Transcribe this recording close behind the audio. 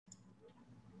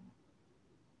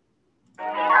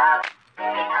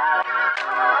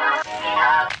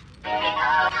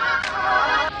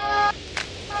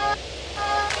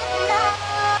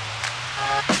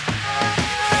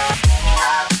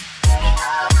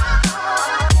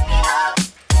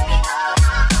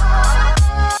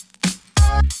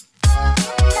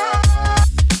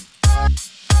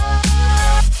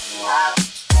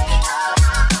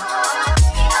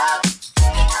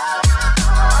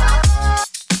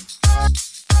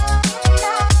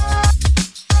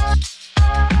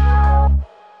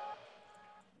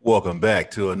Welcome back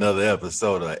to another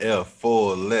episode of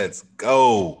F4 Let's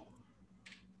Go.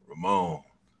 Ramon,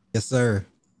 Yes, sir.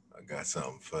 I got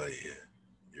something for you.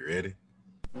 You ready?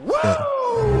 Yeah.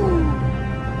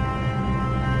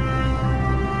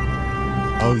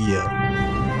 Oh,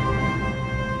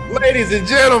 yeah. Ladies and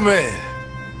gentlemen,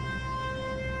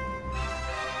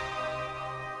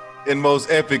 in most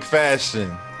epic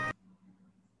fashion,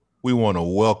 we want to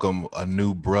welcome a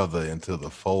new brother into the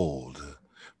fold.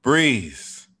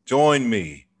 Breeze, join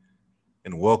me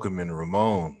in welcoming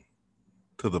Ramon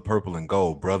to the Purple and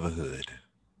Gold Brotherhood.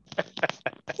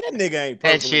 That nigga ain't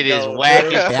purple. That shit is gold, whack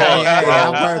dude. as Hey, fuck, hey, bro.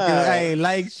 I'm working. Hey,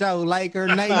 Lake Show, Laker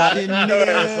Nation,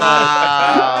 nigga.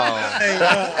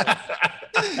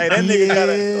 Hey, that nigga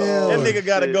gotta. Yeah. That nigga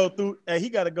gotta shit. go through. Hey, he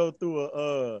gotta go through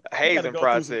a Hazing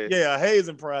process. A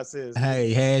hazing process.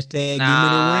 Hey, hashtag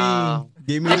Nah.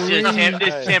 give me the ring. Give me It's the just ring.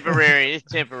 it's temporary. It's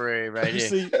temporary right You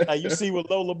here. you see what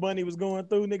Lola Bunny was going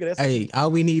through, nigga. That's Hey,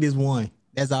 all we need is one.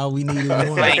 That's all we need is one.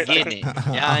 You ain't getting it.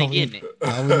 Y'all ain't getting it.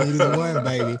 All we need is one,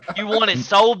 baby. You want it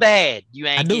so bad, you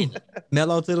I ain't do. getting it.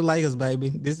 Mellow to the Lakers, baby.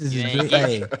 This is You his ain't big.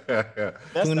 getting Hey,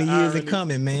 that's 20 the years in irony.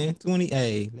 coming, man. 20.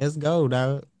 Hey, let's go,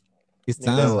 dog. It's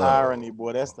Nigga, that's time. irony,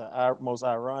 boy. That's the most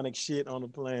ironic shit on the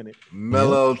planet.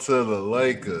 Mellow to the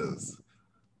Lakers.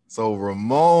 So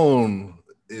Ramon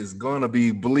is gonna be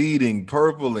bleeding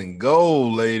purple and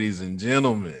gold, ladies and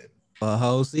gentlemen. For a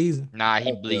whole season. Nah,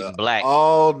 he bleeding black.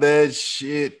 All that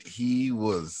shit he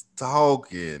was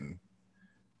talking.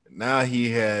 Now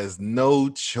he has no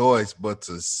choice but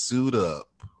to suit up.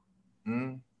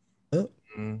 Mm, Yep.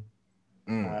 mm,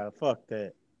 mm. Fuck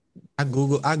that. I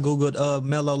googled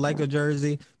Mellow Laker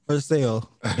jersey for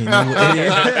sale. And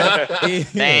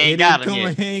They ain't got 'em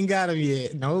yet. He ain't got him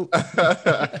yet. Nope.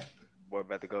 Boy,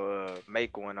 about to go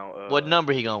make one on. What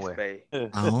number he gonna wear? Spade.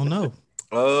 I don't know.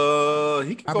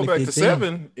 He can Probably go back 15. to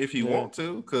 7 if you Yeah. want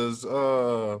to, because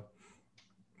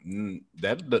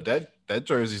that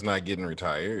jersey's not getting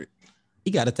retired.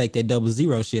 He got to take that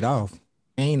 00 shit off.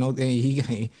 Ain't no thing.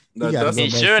 He No, gotta that's- go He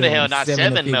back sure the 7 hell not 7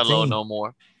 to 7 mellow 15. no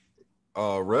more.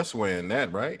 Russ wearing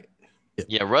that, right?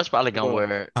 Yeah, Russ probably gonna Oh.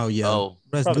 wear it. Oh yeah. Oh,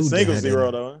 Russ Probably do single got that.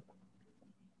 zero though. Huh?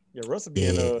 Yeah, Russell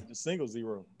being Yeah. the single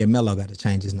zero. Yeah, Melo got to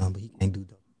change his number. He can't do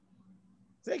that.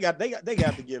 They got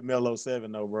to give Melo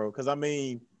 7 though, bro. Because I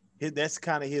mean, that's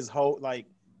kind of his whole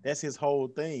that's his whole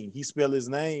thing. He spelled his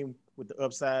name with the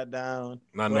upside down.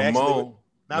 Not Well, no actually, more.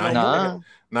 Not Nah, no Nah. more.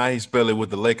 Now he spell it with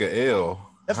the Laker L.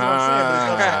 That's what I'm saying, but it's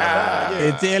upside down,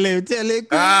 yeah. Tell him.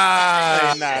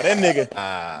 Hey, nah, that nigga.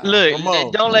 look,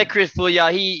 Ramon. don't let Chris fool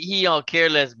y'all. He don't care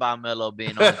less about Melo being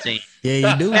on the team.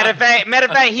 Yeah, he do. Matter of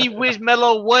fact, he wish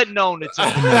Melo wasn't on the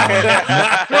team.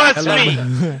 Trust me.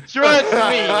 Trust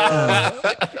me.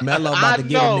 Melo about to I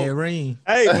get him know. that ring.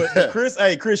 Hey, but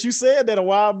Chris, you said that a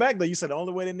while back though. You said the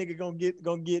only way that nigga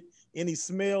gonna get any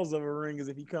smells of a ring is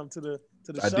if he come to the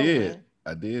I show. did. Man.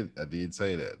 I did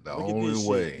say that. The Look at only this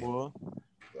way. shit, boy.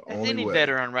 The That's only any way.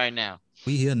 veteran right now.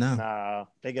 We here now. Nah,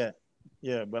 they got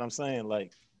but I'm saying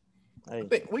like, hey, I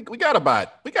think we got about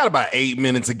 8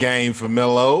 minutes a game for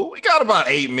Melo. We got about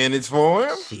 8 minutes for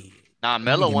him. Shit. Nah, He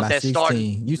Melo getting want about that start.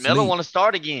 16. You Melo sleep. want to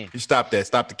start again. You stop that.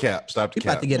 Stop the cap. Stop the He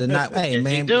about cap. to get a knock. Hey Yes, he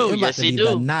man, do. he about Yes, to he be do.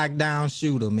 the knockdown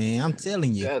shooter, man. I'm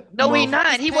telling you. That No, he motherfucker-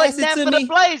 not. He Pass wasn't it that to for me. the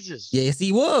Blazers. Yes,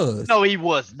 he was. No, he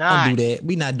was not. Don't do that.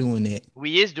 We not doing that.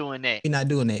 We is doing that. We not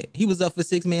doing that. He was up for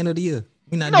 6 man of the year.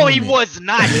 We not No, doing he that. was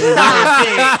not.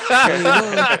 Yeah, he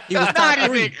was. He was Not top even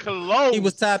 3. close. He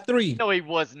was top 3. No, he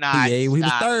was not. Yeah, he was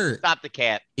Stop. third. Stop the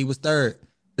cap. He was third.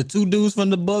 The 2 dudes from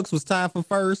the Bucks was tied for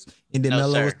first, and then No,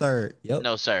 Melo sir. was third. Yep.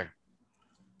 No, sir.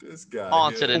 This guy.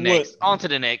 On here- to the What? next. On to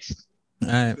the next. All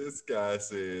right. This guy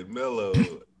said Melo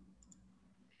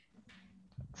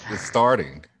is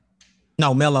starting.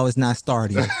 No, Melo is not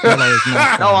starting. Melo is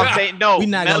not No, starting. I'm saying no. We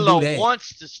not gonna Melo do that.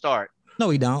 wants to start. No,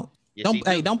 he don't. Yes, Don't he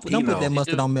do. don't He put know. that He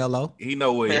mustard do. on Melo. He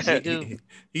know what Yes, he he do.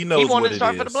 he knows He wanted what to it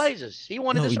start is. for the Blazers. He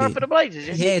wanted No, to he start didn't. for the Blazers.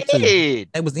 Yes, He he had to. did.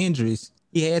 That was injuries.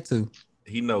 He had to.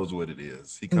 He knows what it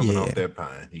is. He coming Yeah. off that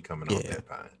pine. He coming off Yeah. that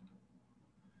pine.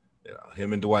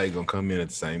 Him and Dwight gonna come in at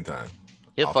the same time.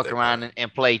 He'll Off fuck that around pine.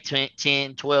 and play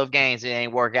 10, 12 games. It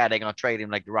ain't work out. They're going to trade him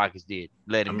like the Rockets did.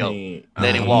 Let him go.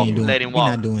 Let him we walk. ain't doing- Let him We not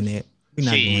walk. doing that. We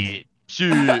not doing that. Shit.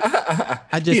 Shit.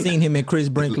 I just seen him and Chris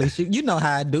Brinkley shoot. You know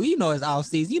how I do. You know it's off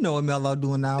season. You know what Melo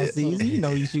doing all season. You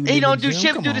know he shooting. He in the don't do gym.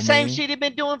 shit. Come Do the on, same man. shit he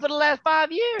been doing for the last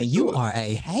 5 years. And you are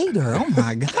a hater. Oh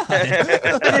my god.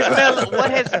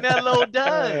 What has Melo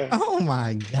done? Oh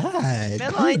my god.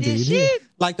 Melo ain't did Dude, shit.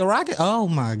 Like the Rocket. Oh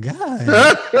my god.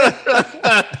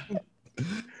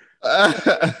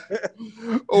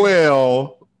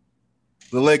 Well,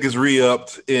 the Lakers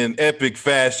re-upped in epic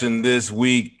fashion this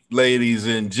week Ladies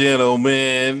and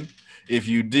gentlemen, if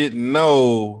you didn't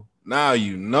know, now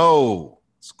you know.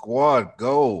 Squad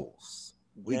goals.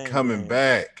 We Gang, coming gang.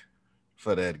 back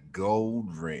for that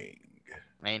gold ring.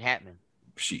 Ain't happening.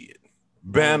 Shit.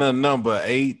 Banner number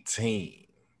 18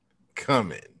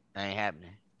 coming Ain't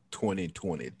happening.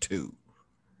 2022.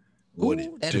 What Ooh,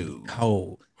 it that'll be do?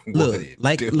 cold. What Look, it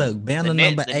like, do? look, banner The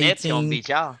number Nets gonna 18. beat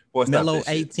y'all. Boy, stop Melo that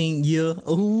shit. 18 year.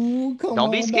 Ooh, come Don't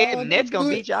on. be scared. The dog. Nets Don't gonna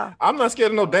do beat it. y'all. I'm not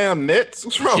scared of no damn Nets.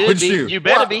 What's wrong Should with be. you? You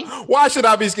better why, be. Why should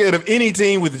I be scared of any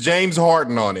team with James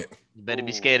Harden on it? You better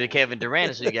be scared of Kevin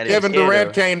Durant. So you got Kevin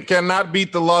Durant cannot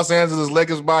beat the Los Angeles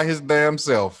Lakers by his damn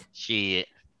self. Shit.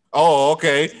 Oh,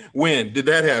 okay. When did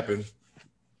that happen?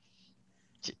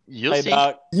 You'll Hey, see.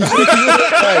 dog. Hey,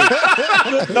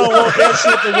 you don't want that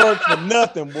shit to work for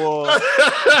nothing, boy.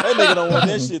 That nigga don't want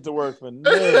that shit to work for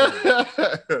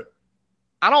nothing.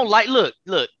 I don't like. Look.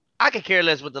 I could care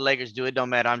less what the Lakers do. It don't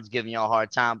matter. I'm just giving y'all a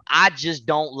hard time. I just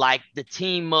don't like the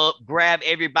team up, grab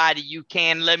everybody you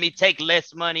can. Let me take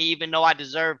less money, even though I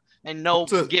deserve and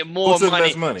get more who took money,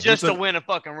 less money? just Who took- to win a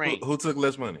fucking ring. Who took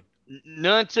less money?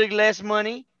 None took less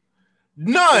money.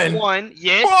 None. One,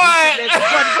 yes. What?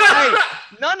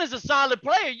 Hey, none is a solid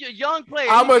player. You're a young player.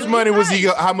 How He much good, money was he?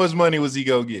 nice. How much money was he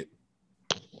gonna get?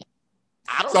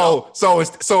 I don't know. So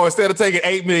instead of taking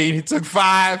 $8 million, he took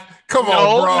 $5 million. Come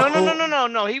on, bro.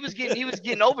 No. He was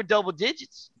getting over double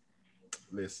digits.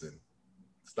 Listen,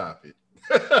 stop it.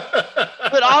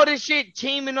 But all this shit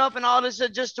teaming up and all this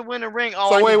just to win a ring. Oh,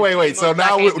 So I need to wait. team So up 'cause I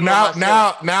can't do it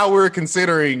myself. now we're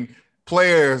considering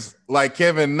players like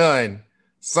Kevin Nunn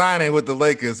signing with the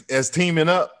Lakers as teaming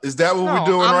up. Is that what we're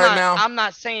doing right now? I'm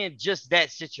not saying just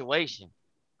that situation.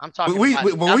 I'm talking We about.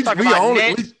 we I'm talking about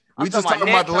Nets. we I'm just talking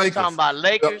about the Nets, Lakers. I'm talking about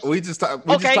Lakers. We just talking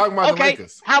about the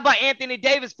Lakers. How about Anthony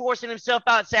Davis forcing himself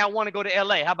out and say, I want to go to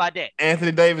LA? How about that?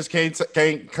 Anthony Davis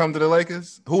can't come to the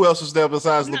Lakers. Who else was there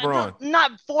besides LeBron?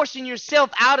 Not forcing yourself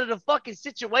out of the fucking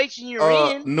situation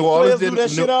you're in. New Orleans Players do didn't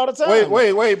that shit all the time.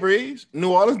 Wait, Breeze.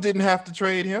 New Orleans didn't have to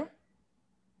trade him.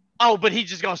 Oh, but he's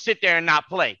just gonna sit there and not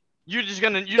play. You're just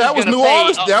gonna. That was New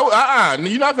Orleans.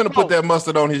 You're not gonna put that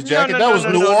mustard on his jacket. That was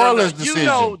New Orleans' decision. You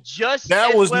know, just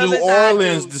that was New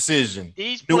Orleans' decision.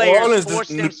 These New players Orleans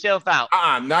forced themselves out.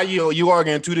 Now you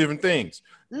arguing two different things.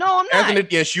 No, I'm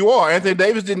not. Yes, you are. Anthony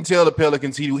Davis didn't tell the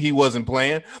Pelicans he wasn't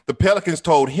playing. The Pelicans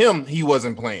told him he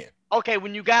wasn't playing. Okay,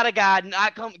 when you got a guy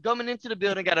not coming into the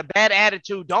building, got a bad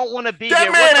attitude, don't want to be that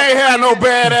there. Man ain't have no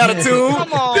bad attitude.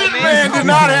 Come on, this man. did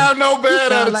not have no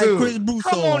bad attitude. Like Chris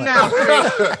Broussard. Come on now,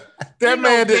 Chris. That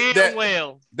man did that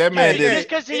well. That man did. Just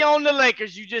because he owned the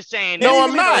Lakers, you just saying. No,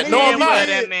 I'm not. No, I'm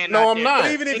not.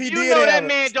 Even if he you did, know that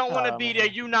man don't want to be there,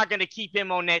 you're not going to keep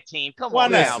him on that team. Come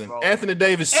on now, bro. Anthony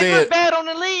Davis said. It looked bad on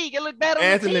the league. It looked bad on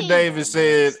the team. Anthony Davis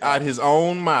said out of his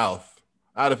own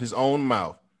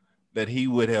mouth, that he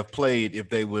would have played if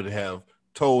they would have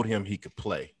told him he could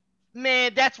play.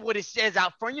 Man, that's what it says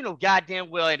out front. You know, goddamn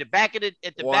well at the back of the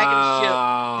ship, this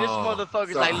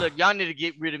motherfucker's like, look, y'all need to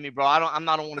get rid of me, bro. I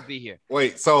don't want to be here.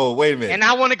 Wait a minute. And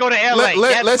I want to go to LA.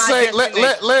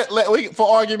 For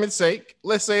argument's sake,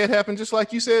 let's say it happened just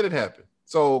like you said it happened.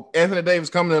 So Anthony Davis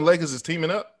coming to the Lakers is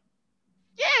teaming up?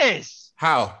 Yes.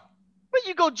 How? But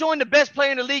you go join the best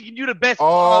player in the league and you the best big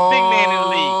man in the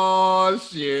league. Oh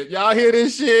shit! Y'all hear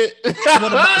this shit?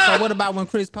 What about when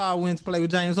Chris Paul went to play with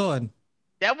James Harden?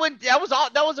 That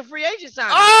was a free agent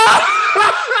signing.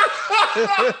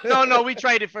 No, we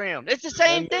traded for him. It's the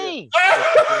same thing.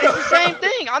 It's the same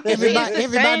thing. I'm just saying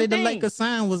everybody the Lakers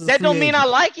signed was that don't mean I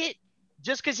like it.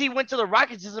 Just because he went to the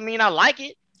Rockets doesn't mean I like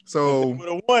it. So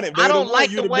I don't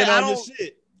like the way I don't.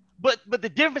 But the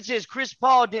difference is Chris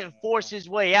Paul didn't force his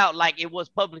way out like it was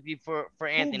publicly for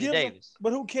Anthony Davis.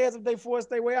 But who cares if they force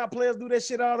their way out? Players do that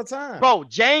shit all the time. Bro,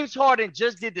 James Harden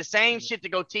just did the same shit to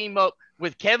go team up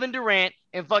with Kevin Durant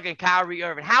and fucking Kyrie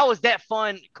Irving. How is that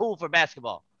fun, cool for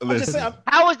basketball? Listen,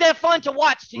 how is that fun to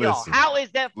watch to y'all? How is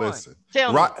that fun?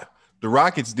 Tell me. The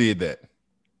Rockets did that.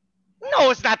 No,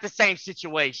 it's not the same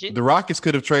situation. The Rockets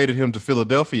could have traded him to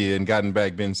Philadelphia and gotten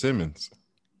back Ben Simmons.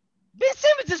 Ben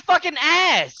Simmons is fucking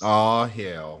ass. Oh,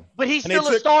 hell. But he's still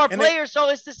a star player, so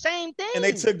it's the same thing. And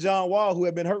they took John Wall, who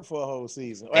had been hurt for a whole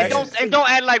season. And don't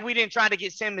act like we didn't try to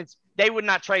get Simmons. They would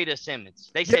not trade us Simmons.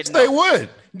 They said yes, they would.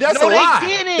 That's a lie. They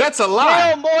didn't. That's a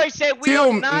lie. Daryl Morey said we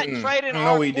are not trading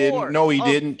our No, he didn't. No, he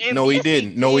didn't. No, he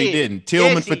didn't. No, he didn't.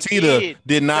 Tillman Fertitta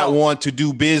did not want to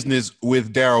do business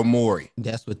with Daryl Morey.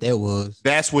 That's what that was.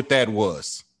 That's what that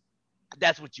was.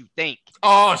 That's what you think.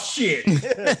 Oh, shit.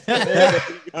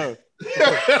 That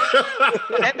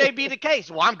may be the case.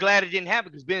 Well, I'm glad it didn't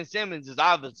happen because Ben Simmons is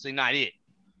obviously not it.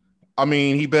 I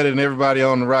mean, he better than everybody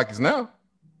on the Rockets now.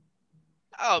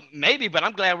 Maybe, but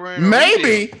I'm glad we're in.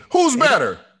 Maybe. Who's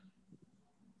better?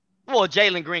 Well,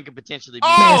 Jalen Green could potentially be.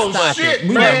 Oh, Man, stop shit, it.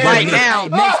 We man. not Right doing now-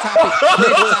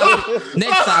 that.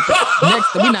 Next topic.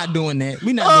 We're not doing that.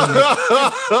 We're not doing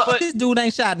that. But This dude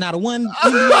ain't shot not a one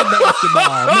NBA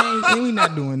basketball, man. We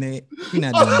not doing that. We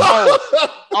not doing that.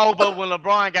 but when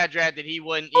LeBron got drafted, he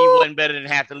wasn't better than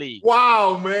half the league.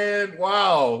 Wow, man.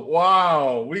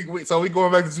 Wow. So we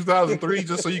going back to 2003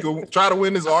 just so you can try to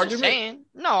win this Just argument? saying.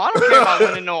 No, I don't care about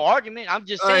winning no argument. I'm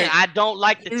just saying Hey. I don't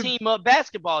like the team up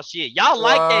basketball shit. Y'all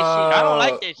like that shit. I don't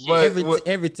like that shit. But-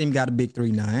 Every team got a big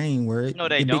three now. I ain't worried. No,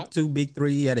 they The don't. Big two, big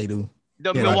three. Yeah, they do.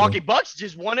 The Yeah, Milwaukee Bucks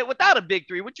just won it without a big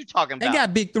three. What you talking They about?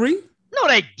 got big three. No,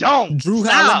 they don't. Drew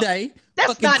Stop. Holiday. That's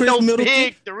fucking not Chris no Middleton.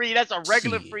 big three. That's a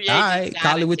regular Shit. free All agent. right,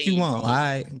 call it what you want. All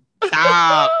right.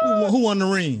 Stop. Who won the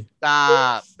ring?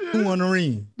 Stop. Who won the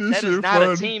ring? That is not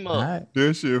a team All up. right.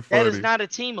 That shit That funny. is not a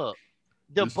team up.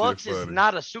 The This shit Bucks is funny.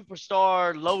 not a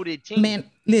superstar loaded team. Man,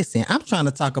 listen, I'm trying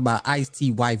to talk about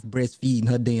Ice-T wife breastfeeding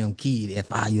her damn kid at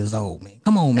 5 years old, man.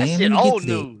 Come on, that man. shit Let me get old to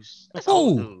that. news. That's Oh.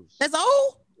 old news. That's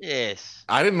old? Yes.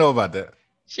 I didn't know about that.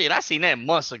 Shit, I seen that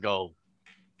months ago.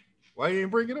 Why you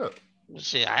didn't bring it up?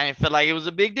 Shit, I didn't feel like it was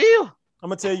a big deal. I'm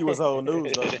gonna tell you what's old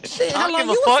news though. Shit, I how don't long give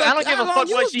a you fuck. was I don't give a how long fuck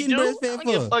you what was she getting do. I breastfed don't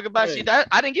give a for? fuck about Hey. shit.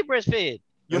 I didn't get breastfed.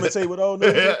 You want me to tell you what old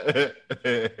news is?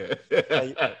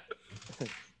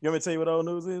 You want me to tell you what old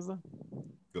news is?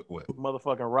 What?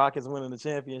 Motherfucking Rockets winning the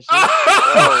championship.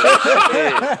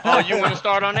 Oh, you want to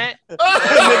start on that?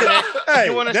 Hey,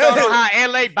 You want to that- start on how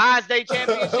LA buys their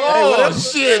championship? Oh, whatever.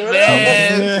 shit, Hey,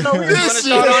 man. whatever. This wanna shit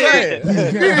start on is-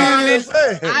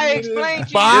 that? I explained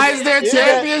to buys you. their Is that-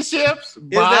 championships. that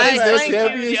Buys I their explained to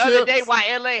you the other day championships. why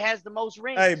LA has the most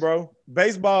rings. Hey, bro,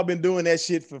 baseball been doing that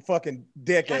shit for fucking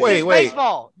decades. Wait, It's wait.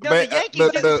 baseball. The But, Yankees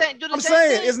the- do the- the same. Do the I'm same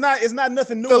saying thing. it's not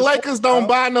nothing new. The in Lakers sports, don't bro.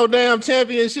 buy no damn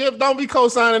championship. Don't be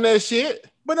co-signing that shit.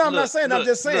 But no, I'm not Look, saying. I'm look,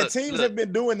 just saying look, teams look. have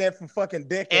been doing that for fucking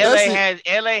decades.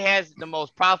 LA has the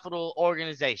most profitable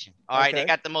organization. All right, Okay. they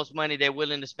got the most money. They're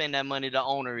willing to spend that money. The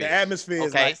owner is. The atmosphere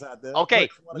is Okay. nice out there. Okay,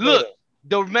 Look, wanna go look.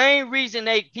 there. The main reason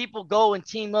people go and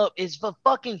team up is for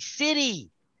fucking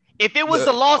city. If it was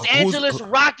The- the Los who's- Angeles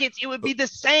Rockets, it would be the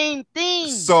same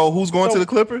thing. So who's going So- to the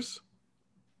Clippers?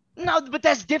 No, but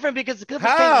that's different because the Clippers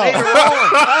How? came later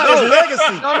on. It's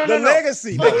legacy. No. The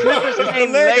legacy. The Clippers It's the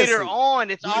came legacy. later on.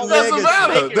 It's The always legacy. the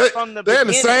Doesn't matter. Lakers from the They're in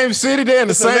the beginning. same city. They're in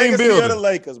the It's the same legacy of the building.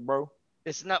 Lakers, bro.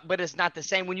 It's not, but it's not the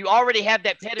same. When you already have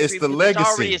that pedigree, It's the because legacy.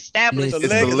 already established. Listen,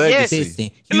 It's the legacy. legacy. Listen,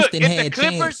 Look, Houston if had the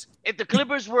chance. Clippers, if the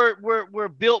Clippers were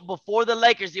built before the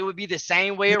Lakers, it would be the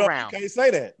same way You know, around. You can't say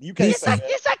that. You can't Listen. say that.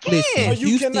 Yes, I can. Listen, No, you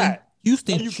Houston, cannot.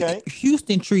 Houston, No, you can't.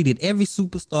 Houston treated every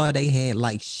superstar they had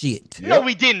like shit. No,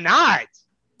 we did not.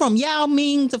 From Yao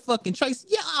Ming to fucking Trace.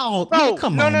 Y'all, No, man,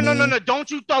 come on, man. no. Don't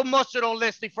you throw mustard on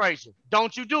Leslie Frazier.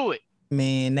 Don't you do it.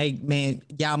 Man,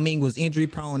 Yao Ming was injury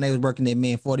prone. They was working that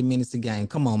man 40 minutes a game.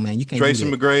 Come on, man. You can't Tracy do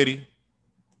that. McGrady.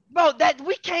 Bro, that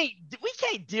we can't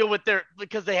deal with their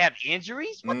because they have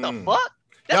injuries. What the fuck?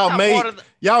 That's Y'all not made- part of the,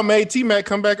 Y'all made T-Mac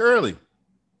come back early.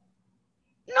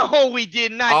 No, we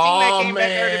did not. Oh, T-Mac came back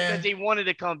early man. because he wanted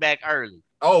to come back early.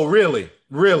 Oh, really?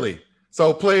 Really?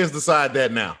 So players decide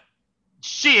that now.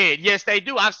 Shit, yes, they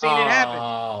do. I've seen it happen.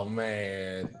 Oh,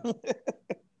 man.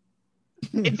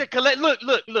 It's a collect. Look.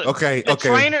 Okay, The okay,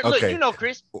 trainer, look, okay. you know,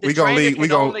 Chris. The We gonna trainer leave- we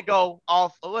can gonna- only go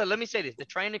off. Well, let me say this: the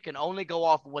trainer can only go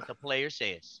off of what the player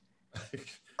says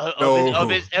No. of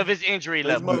his injury These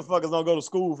level. motherfuckers don't go to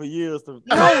school for years to.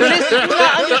 No, listen, you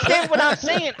not understand what I'm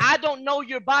saying. I don't know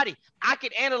your body. I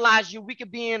could analyze you. We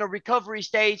could be in a recovery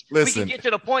stage. we Listen, could get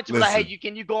to the point to be like, hey, listen.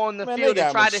 can you go on the Man, they field and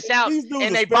got try machine- this out? these dudes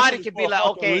And are their body specialists could for be a like,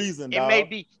 fucking okay, reason,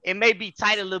 it may be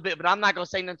tight a little bit, but I'm not gonna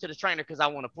say nothing to the trainer because I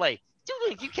want to play.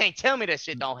 Dude, you can't tell me that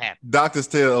shit don't happen. Doctors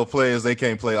tell players they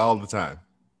can't play all the time.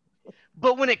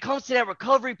 But when it comes to that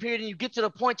recovery period and you get to the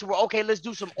point to where, okay, let's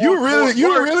do some You on-court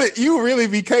work. really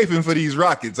be caping for these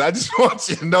Rockets. I just want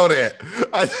you to know that.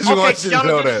 I just Okay, want you y'all to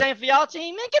don't know do the that. same for y'all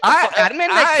team, man. Get the fuck out of man.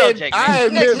 Next subject, man. I Next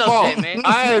admit subject, fault. man.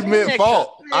 I admit Next fault.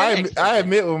 subject, man. Next I subject.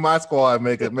 admit when my squad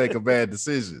make a bad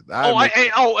decision.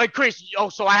 Hey, Chris.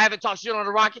 So I haven't talked shit on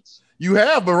the Rockets. You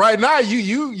have, but right now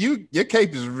your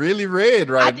cape is really red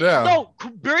right now. No,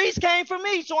 Breeze came for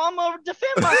me, so I'm gonna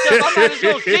defend myself. I'm not just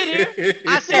gonna sit here.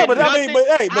 I said Yeah, but I nothing. mean,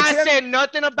 but hey, but I tell, said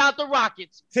nothing about the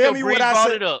Rockets. Tell till me Breeze what I brought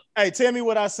said. it up. hey, tell me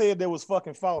what I said that was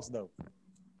fucking false though.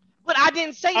 But I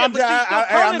didn't say that. I'm But you still I'm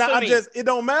coming not, for I'm me. just. It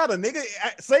don't matter, nigga.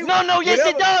 Say No, yes, whatever.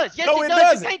 it does. Yes, No, it it does.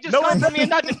 doesn't. You can't just No, come it for me and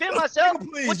not defend myself.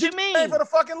 Nigga, please, What you came mean? for the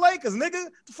fucking Lakers, nigga.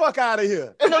 Get the fuck out of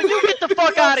here. No, you get the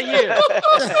fuck out of here.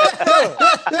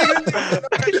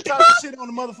 Nigga talking shit on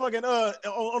the motherfucking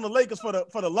on the Lakers for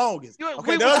the longest.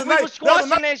 Okay, We was squashing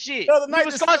that shit. We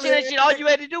was squashing that shit. All you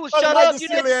had to do was shut up. You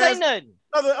didn't have to say nothing.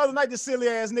 Other night, this silly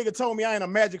ass nigga told me I ain't a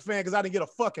Magic fan because I didn't get a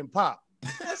fucking pop.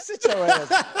 Sit your ass.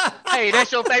 Hey,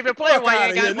 that's your favorite player.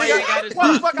 Why you ain't got his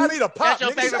Why the pop? fuck I need a pop? That's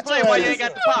your nigga? favorite Shut player. your Why ass you ain't got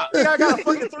up. the pop? Nigga, I got a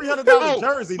fucking $300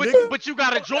 jersey, nigga. But you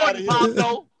got a Jordan pop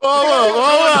though. Hold up.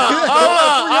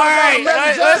 All right,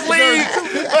 let's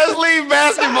leave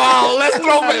basketball.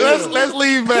 Let's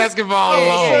leave basketball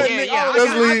alone. Yeah.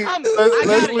 Let's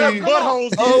leave.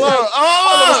 Buttholes. Hold up.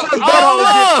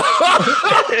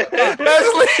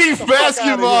 Let's leave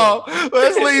basketball.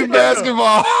 Let's leave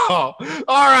basketball.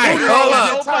 All right, hold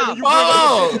up.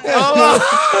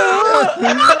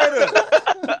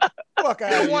 Fuck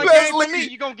out of here.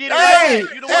 You gonna get it right.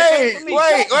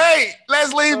 Wait.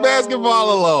 Let's leave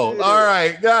basketball alone. All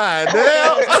right, god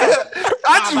damn.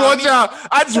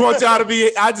 I just want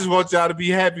y'all to be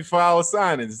happy for our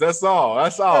signings. That's all.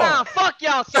 Nah, fuck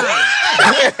y'all signing.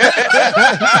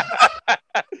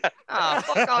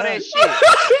 Fuck all that shit.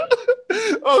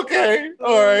 Okay,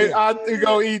 all right. We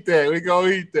gonna eat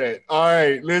that. All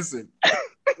right, listen.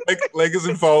 Lakers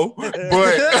and 4, but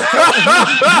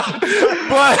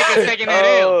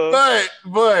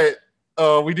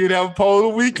we did have a poll of the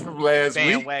week from last week.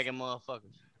 Bandwagon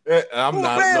motherfuckers. I'm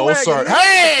not no sir.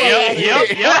 Hey, yep.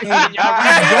 Getting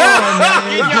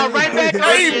y'all right back.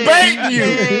 He's baiting you.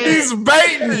 He's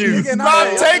baiting you.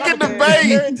 Stop taking the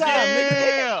bait.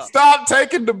 Yeah. Stop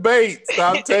taking the bait.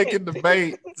 Stop taking the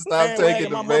bait. Stop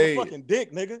taking the bait. Motherfucking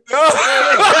dick, nigga.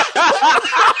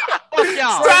 Fuck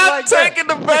y'all. Stop taking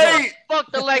the bait.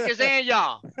 Fuck the Lakers and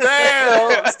y'all.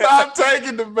 Damn. Stop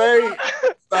taking the bait.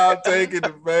 Stop taking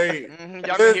the bait.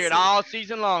 Y'all can hear it all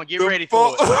season long. Get ready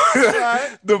for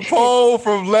it. The poll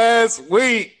from last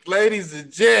week, ladies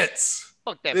and gents.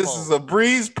 Fuck that This poll. is a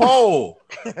Breeze poll.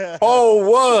 Poll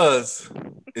was,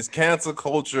 is cancel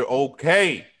culture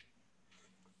okay?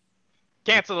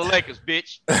 Cancel the Lakers,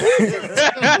 bitch.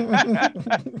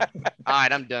 All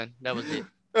right, I'm done. That was it.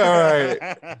 All right.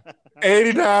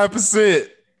 89%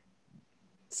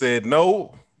 said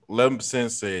no.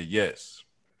 11% said yes.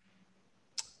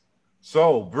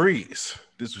 So, Breeze,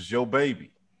 this was your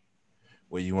baby.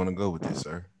 Where you want to go with this,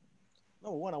 sir?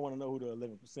 No, one, I want to know who the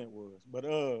 11% was. But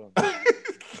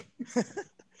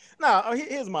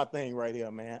here's my thing right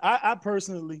here, man. I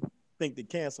personally think the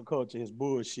cancel culture is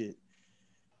bullshit.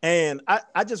 And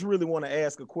I just really want to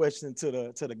ask a question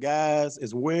to the guys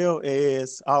as well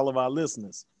as all of our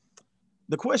listeners.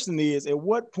 The question is, at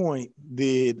what point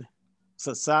did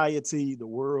society, the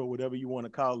world, whatever you want to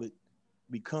call it,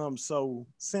 become so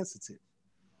sensitive?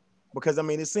 Because, I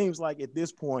mean, it seems like at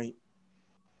this point,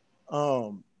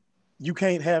 you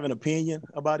can't have an opinion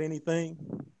about anything.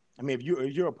 I mean, if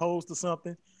you're opposed to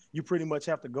something, you pretty much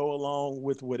have to go along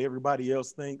with what everybody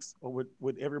else thinks or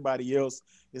what everybody else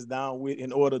is down with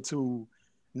in order to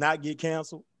not get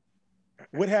canceled.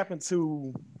 What happened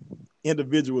to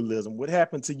individualism? What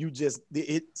happened to you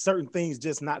certain things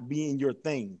just not being your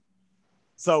thing?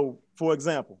 So, for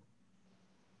example,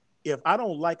 if I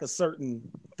don't like a certain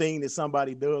thing that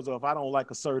somebody does, or if I don't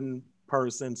like a certain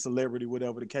person, celebrity,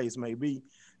 whatever the case may be,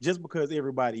 just because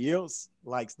everybody else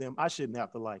likes them, I shouldn't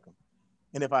have to like them.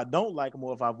 And if I don't like them,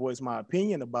 or if I voice my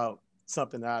opinion about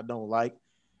something that I don't like,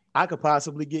 I could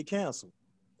possibly get canceled.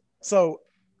 So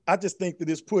I just think that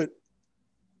it's put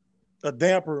a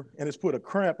damper and it's put a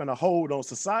cramp and a hold on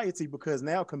society, because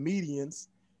now certain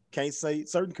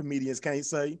comedians can't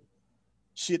say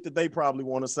shit that they probably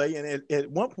want to say. And at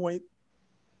one point,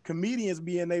 comedians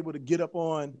being able to get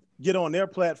on their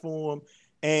platform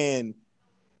and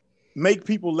make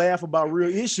people laugh about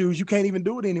real issues, you can't even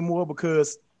do it anymore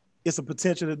because it's a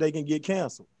potential that they can get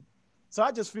canceled. So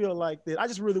I just feel like that. I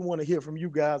just really want to hear from you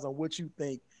guys on what you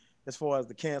think as far as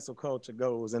the cancel culture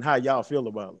goes and how y'all feel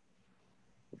about it.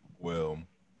 Well,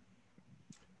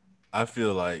 I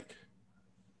feel like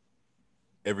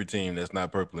every team that's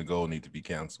not purple and gold need to be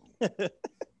canceled.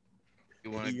 You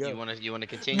want to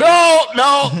continue? No.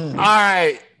 All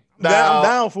right. I'm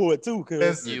down for it too.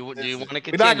 Cause do you want to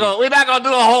continue? We're not gonna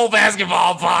do a whole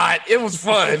basketball pod. It was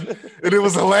fun and it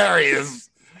was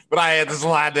hilarious, but I had to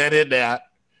slide that in there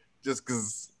just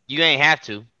because you ain't have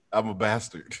to. I'm a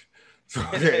bastard.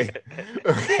 Okay.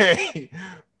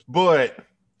 But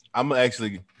I'm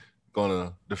actually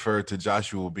gonna defer to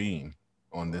Joshua Bean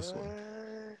on this one.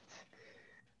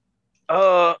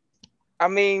 I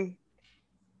mean,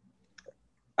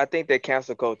 I think that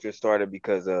cancel culture started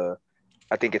because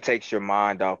I think it takes your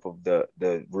mind off of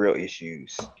the real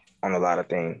issues on a lot of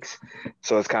things.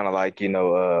 So it's kind of like, say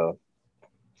for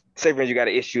instance, you got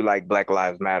an issue like Black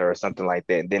Lives Matter or something like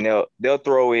that. Then they'll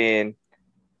throw in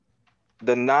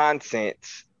the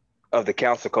nonsense of the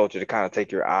council culture to kind of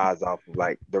take your eyes off of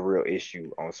like the real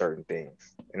issue on certain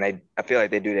things. And I feel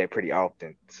like they do that pretty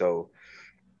often. So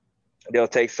they'll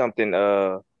take something,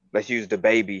 let's use the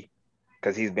baby,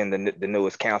 because he's been the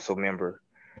newest council member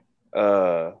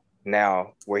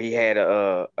now, where he had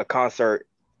a concert,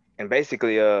 and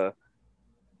basically I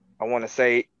want to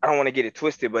say, I don't want to get it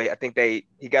twisted, but I think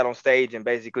he got on stage and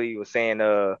basically was saying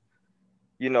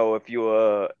if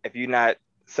you're not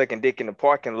sucking dick in the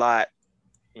parking lot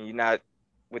and you're not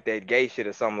with that gay shit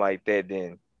or something like that,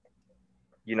 then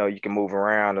you can move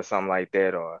around or something like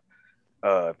that, or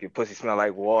if your pussy smell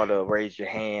like water, raise your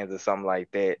hands or something like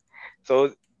that.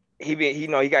 So he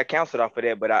got canceled off of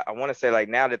that. But I want to say, like,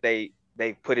 now that they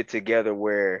put it together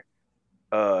where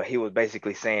he was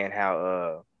basically saying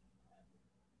how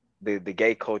the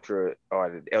gay culture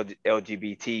or the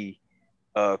LGBT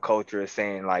culture is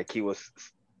saying like he was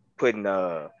putting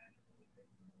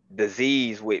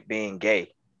disease with being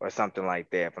gay or something like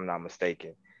that, if I'm not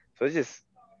mistaken. So it's just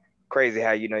crazy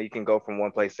how you can go from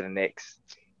one place to the next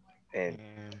and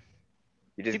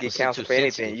you just People get sit canceled too for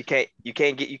anything. sensitive.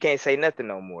 You can't say nothing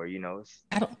no more.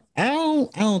 I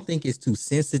don't think it's too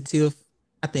sensitive.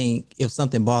 I think if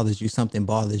something bothers you, something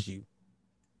bothers you.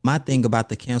 My thing about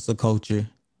the cancel culture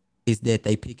is that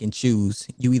they pick and choose.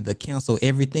 You either cancel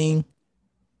everything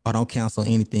or don't cancel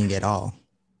anything at all.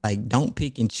 Like, don't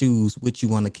pick and choose what you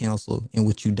want to cancel and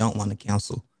what you don't want to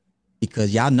cancel.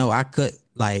 Because y'all know I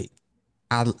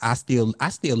still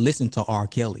listen to R.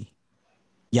 Kelly.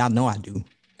 Y'all know I do.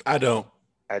 I don't.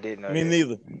 I didn't know Me that.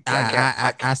 neither.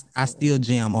 I still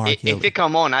jam R. If Kelly. it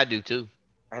come on, I do too.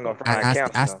 I ain't gonna front. I I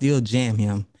counsel. still jam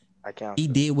him. I counsel. He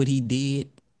did what he did,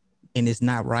 and it's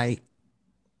not right.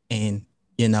 And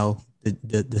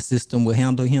the system will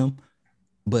handle him,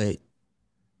 but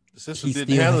The system he didn't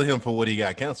still handle him for what he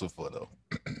got canceled for, though.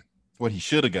 What he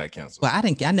should have got canceled. Well,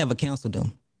 I never canceled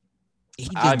him.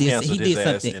 I canceled his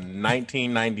ass something in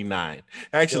 1999.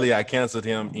 Actually, I canceled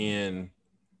him in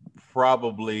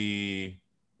probably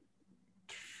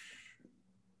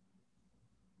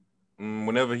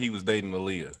whenever he was dating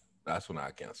Aaliyah. That's when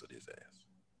I canceled his ass.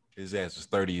 His ass was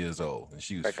 30 years old and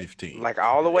she was 15. Like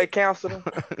all the way canceled him.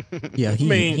 Yeah,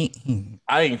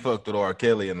 I ain't fucked with R.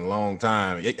 Kelly in a long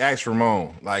time. Ask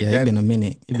Ramon. Like, it's been a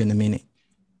minute. It's been a minute.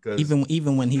 'cause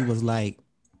Even when he was like,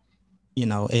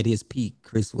 at his peak,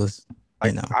 Chris was,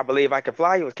 Like, I Believe I Can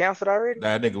Fly. He was canceled already.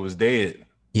 that nigga was dead.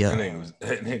 Yeah.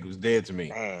 That nigga was dead to me.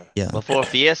 Man. Yeah. Before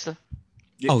Fiesta.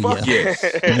 Oh, fuck yeah.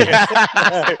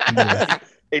 yes.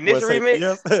 In this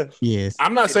remix, Yes.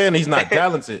 I'm not saying he's not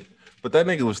talented, but that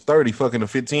nigga was 30 fucking a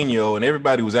 15-year-old, and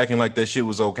everybody was acting like that shit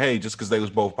was okay just because they was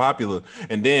both popular.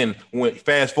 And then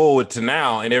fast forward to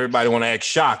now, and everybody want to act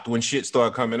shocked when shit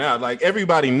started coming out. Like,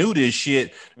 everybody knew this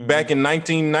shit back in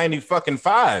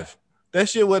 1995. That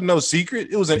shit wasn't no secret.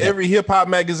 It was in every hip hop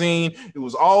magazine. It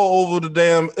was all over the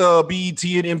damn BET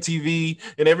and MTV,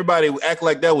 and everybody would act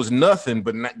like that was nothing.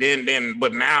 But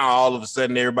but now all of a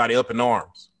sudden everybody up in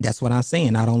arms. That's what I'm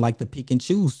saying. I don't like to pick and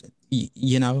choose.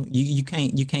 You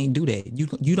can't do that.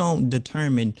 You don't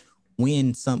determine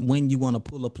when you want to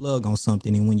pull a plug on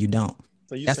something and when you don't.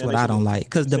 So that's what I don't like.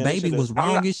 Because the baby was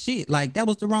wrong as shit. Like, that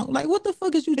was the wrong. Like, what the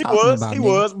fuck is you talking about? He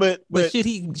was, but should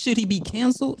he be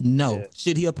canceled? No. Yeah.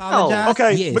 Should he apologize? No.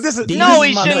 Okay, yes. but this is he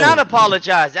should not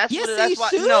apologize. That's why.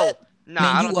 Should. No,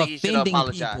 Man, I don't think he should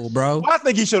apologize, people, bro. Well, I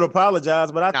think he should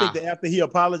apologize, but I think that after he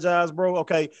apologized, bro,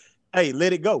 okay, hey,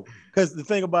 let it go. Because the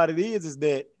thing about it is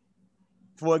that,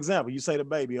 for example, you say the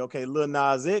baby, okay, Lil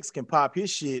Nas X can pop his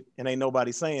shit and ain't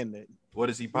nobody saying that. What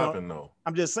is he popping though?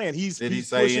 I'm just saying Did he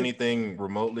say anything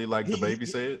remotely like the baby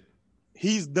said?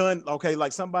 He's done okay.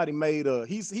 Like, somebody made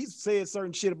he's said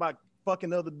certain shit about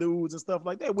fucking other dudes and stuff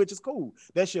like that, which is cool.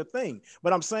 That's your thing.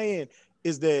 But I'm saying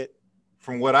is that,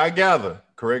 from what I gather,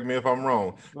 correct me if I'm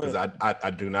wrong, because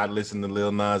I do not listen to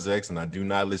Lil Nas X and I do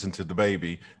not listen to the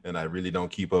baby, and I really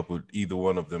don't keep up with either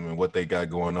one of them and what they got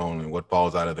going on and what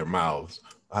falls out of their mouths.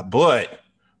 But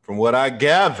from what I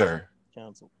gather,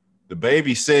 the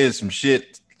baby said some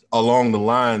shit along the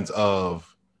lines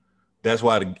of, that's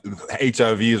why the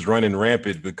HIV is running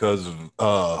rampant because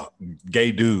of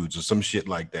gay dudes or some shit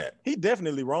like that. He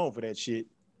definitely wrong for that shit.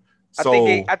 So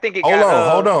I think it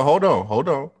hold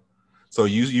on. So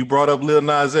you brought up Lil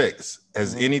Nas X.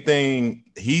 Has anything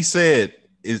he said,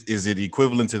 is it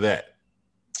equivalent to that?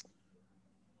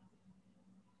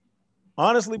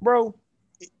 Honestly, bro,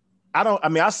 I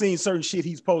mean, I've seen certain shit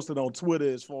he's posted on Twitter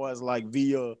as far as like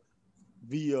via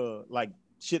like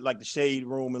shit like the Shade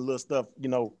Room and little stuff, you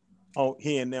know, on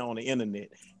here and there on the internet.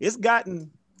 It's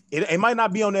gotten it might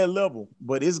not be on that level,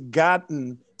 but it's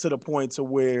gotten to the point to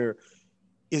where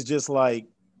it's just like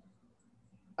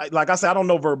I said, I don't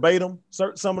know verbatim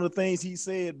some of the things he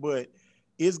said, but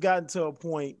it's gotten to a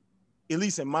point, at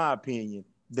least in my opinion,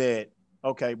 that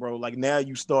okay, bro, like now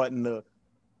you starting to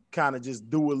kind of just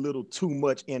do a little too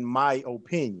much, in my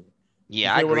opinion.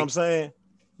 Yeah, you I what agree. I'm saying?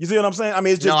 You see what I'm saying? I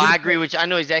mean, it's just no, I agree with you. I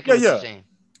know exactly what you're saying.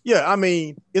 Yeah, I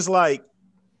mean, it's like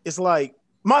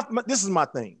my this is my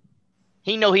thing.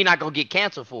 He know he not gonna get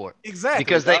canceled for it. Exactly.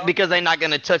 Because they're not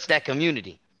gonna touch that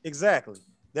community. Exactly.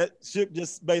 That shit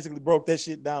just basically broke that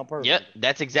shit down perfectly. Yep,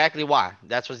 that's exactly why.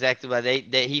 That's exactly why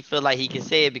that he feel like he can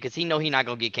say it because he know he not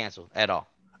gonna get canceled at all.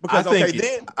 Because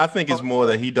I think it's more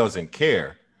that he doesn't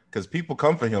care because people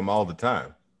come for him all the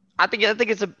time. I think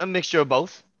it's a mixture of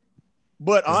both.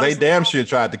 But honestly, they damn sure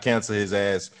tried to cancel his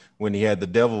ass when he had the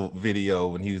devil video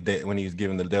when he was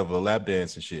giving the devil a lap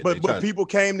dance and shit. But people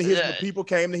came to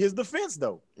his defense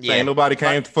though. Yeah. Ain't nobody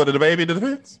came for the baby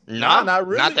defense. No, not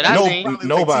really. Not that I've seen.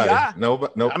 Nobody. I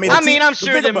mean, I'm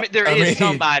sure there is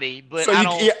somebody, but so I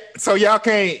don't. So y'all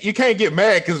can't get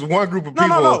mad because one group of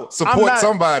people support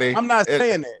somebody. I'm not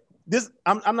saying that.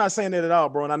 I'm not saying that at all,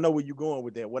 bro. And I know where you're going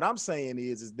with that. What I'm saying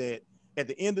is that at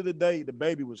the end of the day, the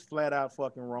baby was flat out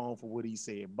fucking wrong for what he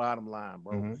said. Bottom line,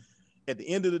 bro. Mm-hmm. At the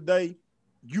end of the day,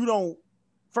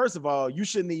 first of all, you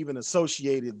shouldn't even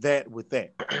associated that with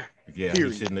that. Yeah,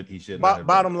 period. He shouldn't.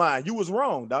 Bottom line, you was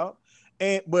wrong, dog.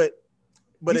 But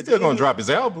he's still gonna drop his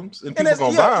albums and people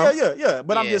gonna buy them. Yeah.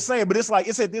 But I'm just saying, but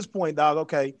it's at this point, dog,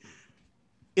 okay.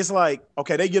 It's like,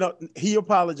 okay, they get up, he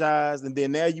apologized, and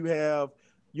then now you have,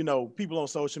 you know, people on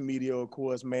social media, of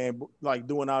course, man, like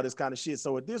doing all this kind of shit.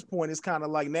 So at this point, it's kind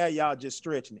of like now y'all just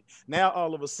stretching it. Now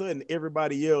all of a sudden,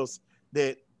 everybody else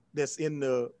that's in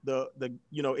the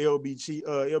you know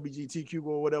LGBTQ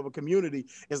or whatever community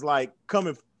is like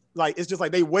coming, like it's just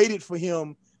like they waited for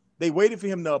him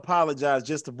to apologize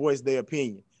just to voice their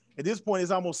opinion. At this point, it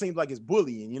almost seems like it's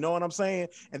bullying. You know what I'm saying?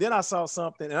 And then I saw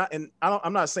something,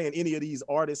 I'm not saying any of these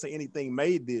artists or anything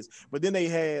made this, but then they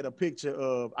had a picture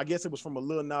of, I guess it was from a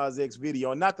Lil Nas X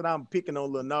video. And not that I'm picking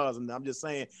on Lil Nas, and I'm just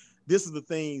saying this is the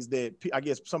things that I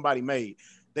guess somebody made.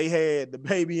 They had the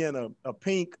baby in a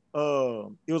pink, it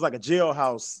was like a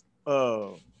jailhouse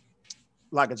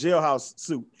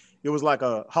suit. It was like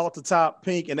a halter top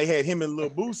pink, and they had him and Lil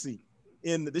Boosie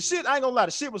in the shit. I ain't gonna lie,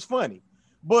 the shit was funny,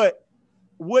 but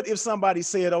what if somebody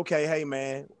said, okay, hey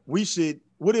man,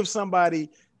 what if somebody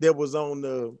that was on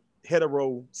the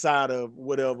hetero side of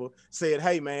whatever said,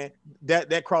 hey man,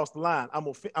 that crossed the line.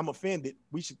 I'm offended.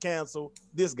 We should cancel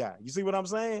this guy. You see what I'm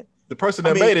saying? The person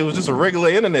that made it was just a regular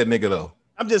internet nigga though.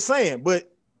 I'm just saying,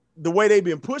 but the way they've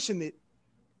been pushing it,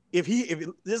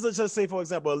 let's just say, for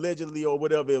example, allegedly or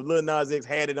whatever, if Lil Nas X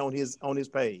had it on his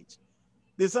page,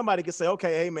 then somebody could say,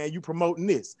 okay, hey man, you promoting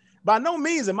this. By no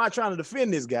means am I trying to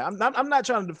defend this guy. I'm not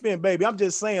trying to defend Baby. I'm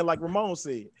just saying, like Ramon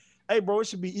said, hey, bro, it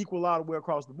should be equal all the way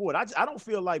across the board. I don't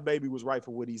feel like Baby was right for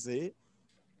what he said.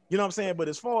 You know what I'm saying? But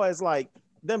as far as like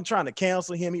them trying to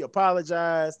cancel him, he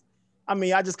apologized. I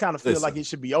mean, I just kind of feel like it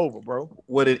should be over, bro.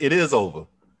 It is over.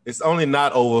 It's only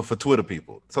not over for Twitter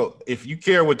people. So if you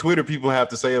care what Twitter people have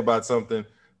to say about something,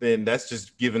 then that's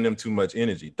just giving them too much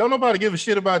energy. Don't nobody give a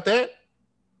shit about that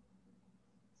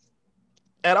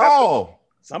at all.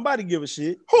 Somebody give a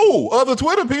shit. Who? Other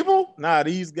Twitter people? Nah,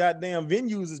 these goddamn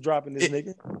venues is dropping this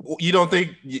nigga. You don't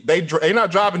think they not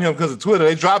dropping him because of Twitter?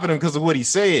 They dropping him because of what he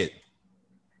said.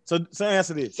 So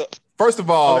answer this. First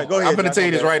of all, okay, go ahead, I'm going to tell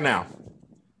you this right now.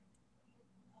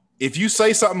 If you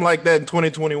say something like that in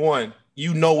 2021,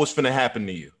 you know what's going to happen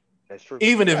to you. That's true.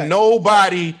 Even if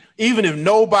nobody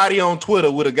on Twitter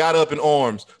would have got up in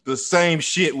arms, the same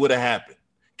shit would have happened.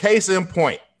 Case in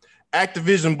point.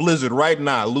 Activision Blizzard right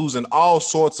now losing all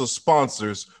sorts of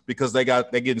sponsors because they're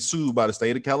getting sued by the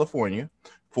state of California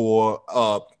for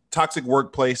toxic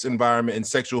workplace environment and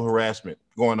sexual harassment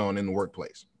going on in the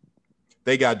workplace.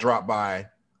 They got dropped by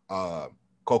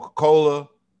Coca-Cola.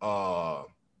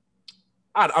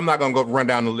 I'm not going to go run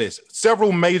down the list.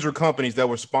 Several major companies that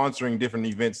were sponsoring different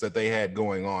events that they had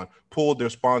going on pulled their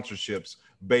sponsorships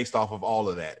based off of all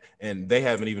of that, and they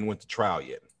haven't even went to trial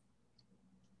yet.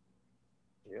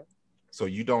 So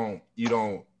you don't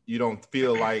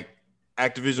feel like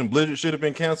Activision Blizzard should have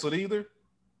been canceled either?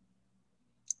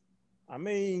 I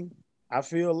mean, I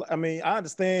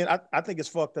understand. I think it's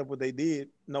fucked up what they did,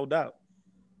 no doubt.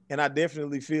 And I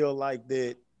definitely feel like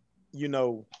that, you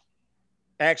know,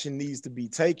 action needs to be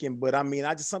taken. But I mean,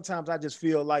 sometimes I just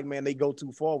feel like, man, they go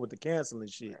too far with the canceling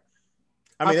shit.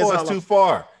 I mean, how far is too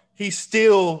far? He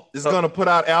still is gonna put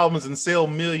out albums and sell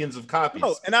millions of copies.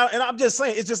 No, and I'm just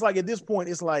saying, it's just like at this point,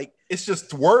 it's like it's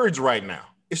just words right now.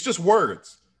 It's just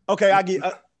words. Okay, I get.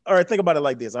 All right, think about it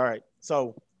like this. All right,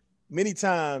 so many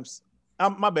times,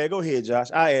 my bad. Go ahead, Josh.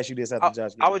 I asked you this after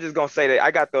Josh. I was just gonna say that I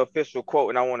got the official quote,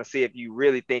 and I want to see if you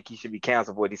really think he should be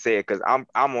canceled for what he said, because I'm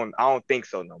on. I don't think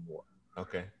so no more.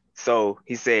 Okay. So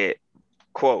he said,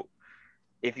 "Quote: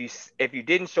 If you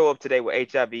didn't show up today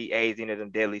with HIV, AIDS, any of them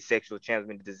deadly sexual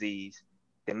transmitted disease,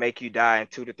 then make you die in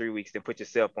 2 to 3 weeks. Then put your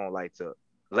cell phone lights up.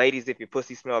 Ladies, if your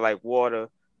pussy smell like water,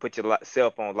 put your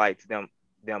cell phone lights them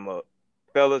up.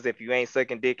 Fellas, if you ain't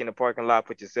sucking dick in the parking lot,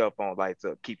 put your cell phone lights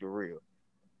up. Keep it real."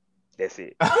 That's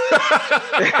it.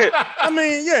 I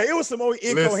mean, yeah, it was some more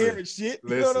incoherent shit.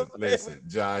 Listen,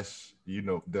 Josh. You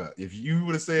know, if you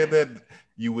would have said that,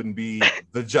 you wouldn't be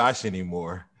the Josh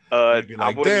anymore. You'd be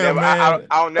like, damn, man,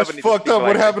 I don't never. That's fucked up.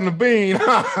 What happened to Bean?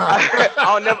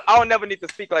 I don't never need to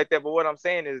speak like that. But what I'm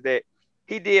saying is that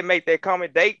he did make that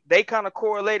comment. They kind of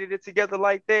correlated it together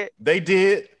like that. They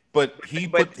did, but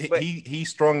he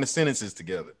strung the sentences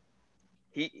together.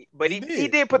 He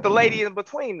did put the lady in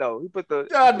between though. He put the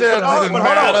God damn, doesn't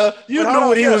matter. You knew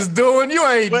what he was doing. You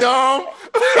ain't dumb.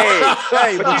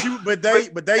 But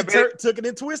they took it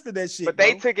and twisted that shit. But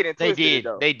they took it and twisted it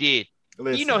though. They did.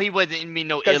 Listen, you know he wasn't mean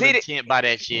no ill intent by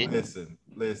that shit.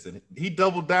 Listen. He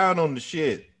doubled down on the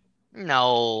shit.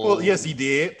 No. Yes, he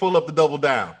did. Pull up the double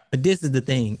down. But this is the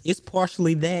thing. It's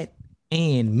partially that,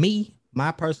 and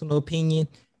my personal opinion,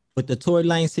 with the Tory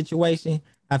Lane situation.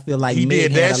 I feel like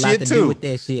Meg had a lot to do with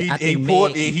that shit. I think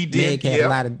Meg had a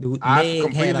lot to do.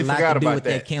 Meg had a lot to do with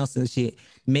that counseling shit.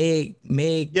 Meg.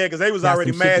 Yeah, because they was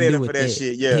already mad at him for that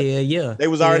shit. Yeah. They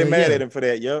was already mad at him for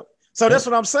that. Yep. So that's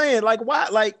what I'm saying. Like, why?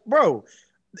 Like, bro.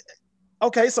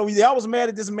 Okay, so y'all was mad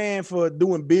at this man for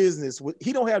doing business.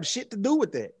 He don't have shit to do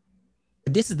with that.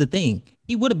 But this is the thing.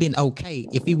 He would have been okay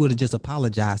if he would have just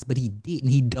apologized, but he didn't.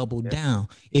 He doubled down.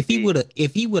 If he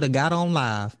would have got on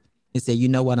live and said, you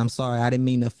know what, I'm sorry, I didn't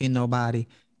mean to offend nobody.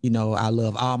 You know, I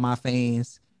love all my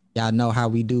fans. Y'all know how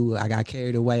we do. I got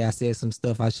carried away. I said some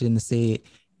stuff I shouldn't have said,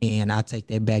 and I take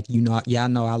that back. You know, y'all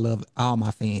know I love all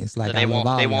my fans. Like, so they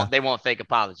want fake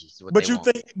apologies.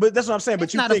 But that's what I'm saying.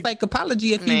 It's not a fake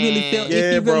apology if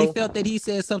he really felt that he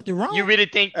said something wrong. You really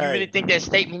think that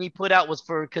statement he put out was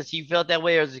because he felt that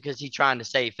way, or is it because he's trying to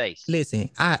save face? Listen.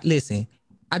 I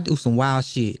do some wild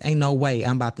shit. Ain't no way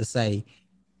I'm about to say,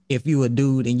 if you a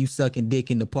dude and you sucking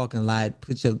dick in the parking lot,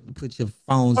 put your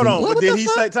phones. Hold on, but did he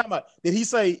say? Talking about? Did he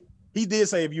say? He did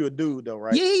say if you a dude though,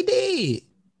 right? Yeah, he did.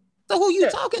 So who you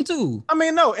talking to? I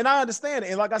mean, no, and I understand it.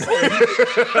 And like I said,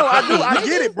 no, I do. I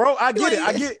get it, bro. I get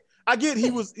it. I get.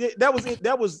 He was.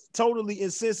 That was totally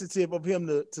insensitive of him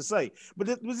to say. But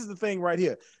this is the thing right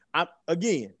here.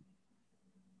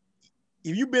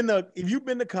 If you've been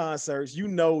to concerts, you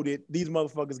know that these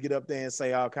motherfuckers get up there and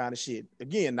say all kind of shit.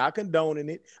 Again, not condoning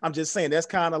it. I'm just saying that's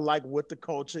kind of like what the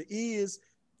culture is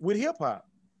with hip hop.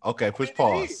 Okay, push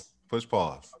pause.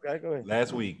 Okay, go ahead.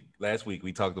 Last week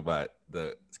we talked about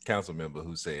the council member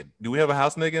who said, "Do we have a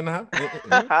house nigga in the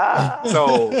house?"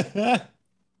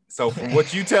 So from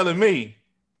what you telling me,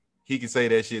 he can say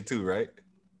that shit too, right?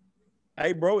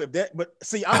 Hey, bro, but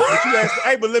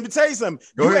let me tell you something.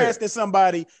 Asking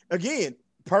somebody, again,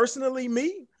 personally,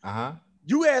 me,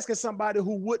 you asking somebody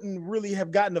who wouldn't really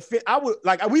have gotten a fit.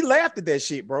 We laughed at that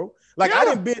shit, bro. Like,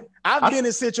 yeah. I've been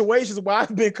in situations where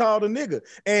I've been called a nigga.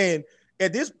 And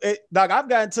I've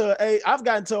gotten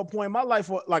to a point in my life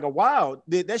for like a while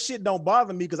that shit don't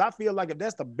bother me, because I feel like if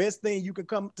that's the best thing you can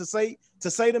come to say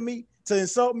to me, to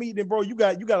insult me, then bro, you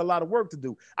got a lot of work to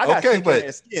do. I got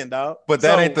thick skin, dog. But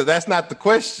that's not the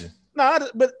question. No,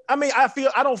 but I mean, I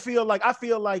feel like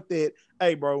that.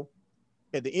 Hey, bro,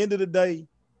 at the end of the day,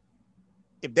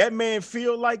 if that man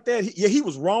feel like that, he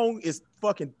was wrong. It's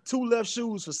fucking two left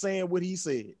shoes for saying what he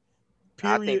said.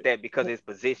 Period. I think that because of his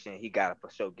position, he gotta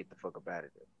for sure get the fuck up out of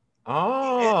there.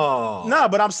 Oh no,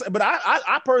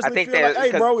 I personally feel like,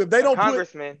 hey, bro, if they don't,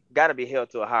 congressmen gotta be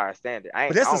held to a higher standard.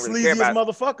 But that's the sleaziest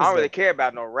motherfuckers. I don't really care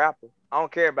about no rapper. I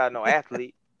don't care about no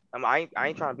athlete. I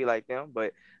ain't trying to be like them.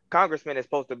 But congressman is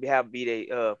supposed to be they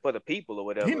for the people or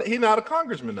whatever. He's not a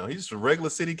congressman though. He's just a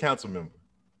regular city council member.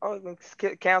 Oh,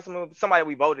 councilman, somebody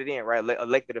we voted in, right?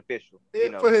 Elected official. Yeah, you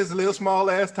know, for his little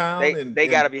small ass town. They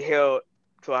gotta be held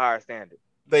to a higher standard.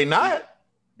 They not.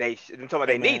 I'm talking about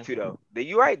they need to though.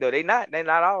 You right though. They not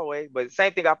always. But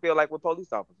same thing I feel like with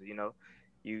police officers. You know,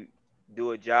 you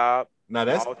do a job. Now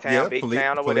that's small town, big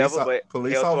town, or whatever, but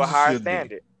police held to a higher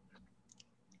standard.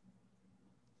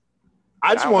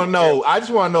 I just want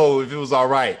to know if it was all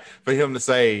right for him to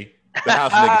say The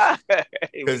house niggas.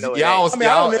 We Because know it y'all, ain't. I mean,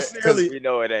 I don't y'all, necessarily. We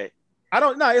know it ain't. I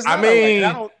don't know. It's I not all right.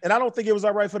 mean- And I don't think it was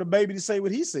all right for the baby to say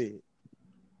what he said.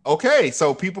 okay,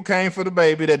 so people came for the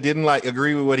baby that didn't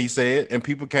agree with what he said, and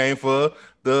people came for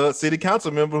the city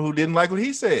council member who didn't like what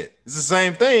he said. It's the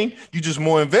same thing. You just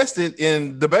more invested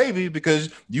in the baby because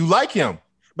you like him.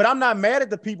 But I'm not mad at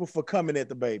the people for coming at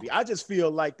the baby. I just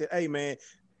feel like that, hey man,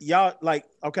 y'all like,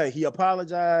 okay, he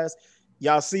apologized.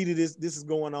 Y'all see that this is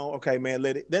going on. Okay, man,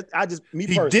 let it. That I just me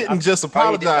He personally. didn't just Oh, he did-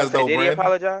 apologize okay, though, did he Brandon.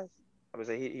 apologize? I was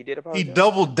say he did He apologize.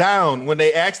 doubled down when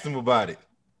they asked him about it.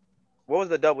 What was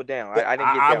the double down? I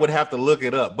didn't get I that. would have to look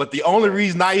it up. But the only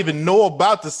reason I even know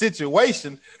about the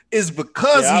situation is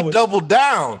because Yeah, I he would- doubled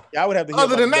down. I would have to. Hear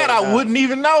Other about than the that, double I down. wouldn't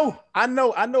even know. I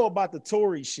know about the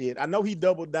Tory shit. I know he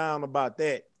doubled down about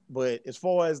that. But as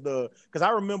far as because I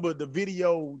remember the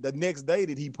video the next day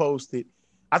that he posted,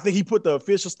 I think he put the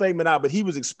official statement out, but he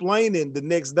was explaining the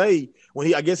next day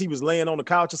when I guess he was laying on the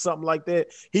couch or something like that.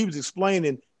 He was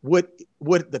explaining what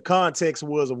the context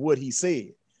was of what he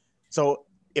said. So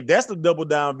if that's the double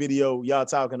down video y'all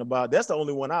talking about, that's the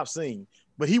only one I've seen.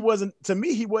 But he wasn't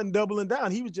doubling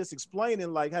down. He was just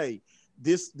explaining like, hey,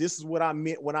 this is what I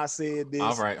meant when I said this.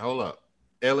 All right, hold up.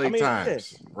 LA I mean,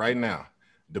 Times, right now.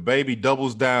 The baby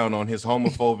doubles down on his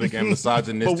homophobic and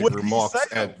misogynistic what did he remarks.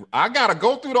 say? I gotta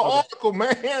go through the article,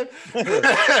 man.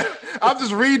 I'm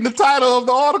just reading the title of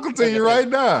the article to you right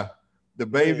now. The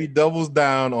baby doubles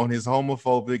down on his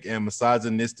homophobic and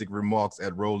misogynistic remarks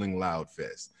at Rolling Loud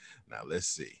Fest. Now let's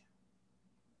see.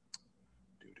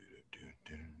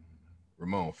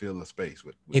 Ramon, fill the space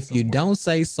with If you don't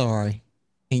say sorry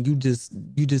and you just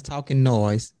talking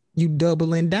noise, you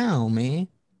doubling down, man.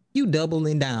 You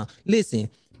doubling down. Listen,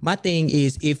 my thing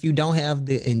is if you don't have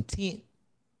the intent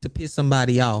to piss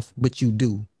somebody off, but you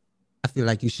do, I feel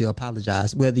like you should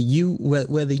apologize. Whether you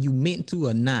meant to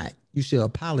or not, you should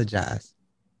apologize.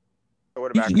 So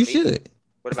what about You comedians? should.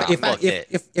 What about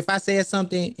If I said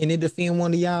something and it offend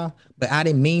one of y'all, but I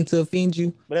didn't mean to offend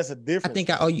you, But that's a difference. I think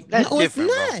I owe you. That's no, different,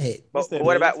 it's bro. not. Yes, But that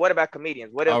what is. about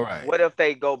comedians? What if All right. what if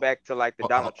they go back to like the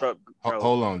Donald Trump?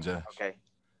 Hold on, Josh. Okay.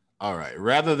 All right.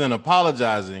 Rather than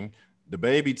apologizing, the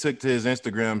baby took to his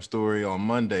Instagram story on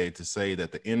Monday to say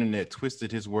that the internet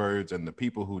twisted his words and the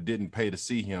people who didn't pay to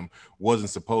see him wasn't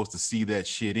supposed to see that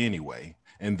shit anyway,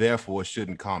 and therefore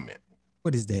shouldn't comment.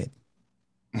 What is that?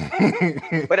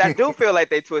 But I do feel like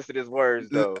they twisted his words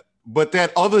though. But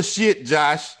that other shit,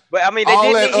 Josh, But I mean, they all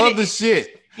did, that other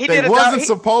shit, he they did a wasn't he-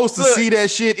 supposed to look, see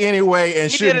that shit anyway and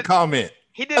he shouldn't did a- comment.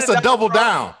 He did That's a Donald double Trump.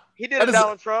 down. He did That a is a-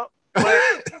 Donald Trump,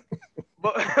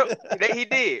 but he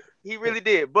did. He really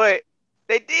did. But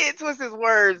they did twist his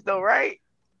words though, right?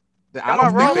 I Am I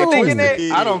don't wrong think they in thinking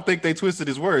twisted. that? I don't think they twisted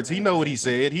his words. He know what he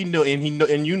said. He know,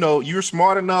 and you know, you're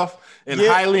smart enough and Yeah.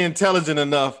 highly intelligent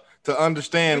enough to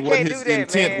understand We what can't his do that,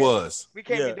 intent man. was. We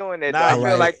can't Yeah. be doing that. Nah, Though. I right.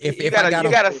 feel like If you I got gotta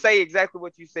him- gotta say exactly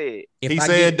what you said. If He I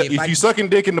said, get- if you sucking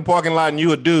dick in the parking lot and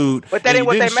you a dude, But that and ain't you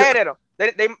what they didn't show- mad at him.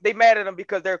 They mad at him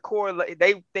because they're correlated.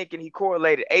 They thinking he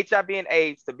correlated HIV and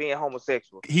AIDS to being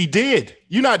homosexual. He did.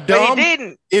 You're not But dumb. he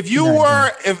didn't. If you You're not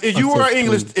were, dumb. if you I'm were so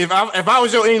English, cool. if I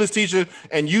was your English teacher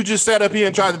and you just sat up here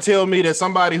and tried to tell me that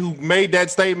somebody who made that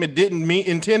statement didn't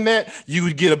intend that, you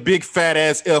would get a big fat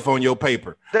ass F on your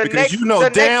paper The because next- you know the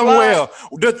next damn line- well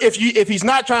that if he's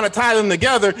not trying to tie them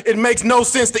together, it makes no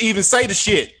sense to even say the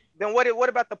shit. Then what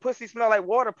about the pussy smell like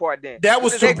water part then? That Where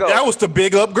was does to go? that was to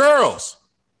big up girls.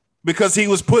 Because he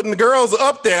was putting the girls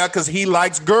up there because he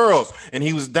likes girls and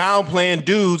he was downplaying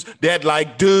dudes that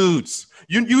like dudes.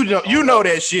 You know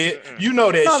that shit. You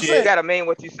know that No, I'm You shit. gotta mean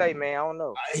what you say, man. I don't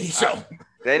know. So-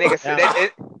 That nigga said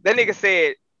that nigga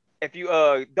said if you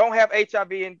don't have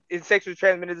HIV and sexually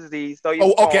transmitted disease, throw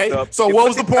your Oh, okay. phones up. So Your what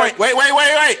was the pussy point? smell-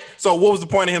 Wait. So what was the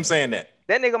point of him saying that?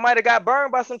 That nigga might have got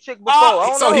burned by some chick before. Oh, I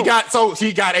don't so know.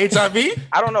 he got HIV?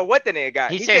 I don't know what the nigga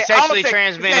got. He said sexually he said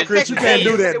transmitted Chris, you can't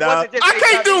do that, It dog. wasn't just I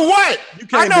can't HIV. do what? You I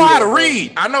can't know do how that, to bro.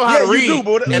 read. I know how Yeah, to you read. do,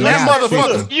 but and nah, that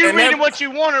motherfucker. You and reading that- what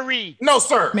you want to read. No,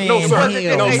 sir. Man, No, sir. hell wasn't No,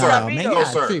 just no, sir. HIV, man, though. No, y'all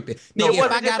sir. tripping. No, Nigga, if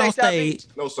wasn't I got just on HIV. stage,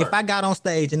 No, sir. if I got on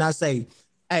stage and I say,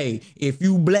 hey, if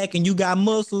you black and you got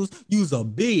muscles, you's a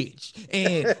bitch.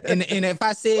 And if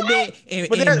I said that, and,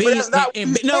 But and that- but Bean, that's not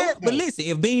and, what you no, said, but though. listen,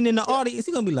 if Bean in the audience,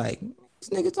 he gonna be like, this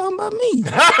nigga talking about me.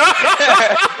 Man,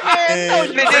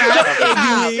 you get didn't.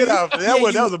 out. Get out. That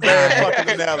was a bad fucking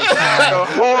analogy. A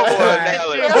horrible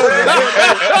analogy.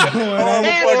 Horrible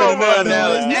No, fucking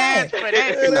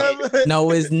analogy.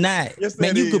 no, it's not. Yes,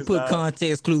 Man, that you could is, put dog.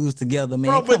 context clues together,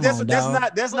 man. Bro, but Come on,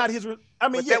 dog. that's not his. I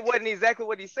mean, But yeah, that wasn't exactly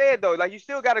what he said though. Like you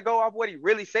still got to go off what he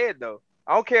really said though.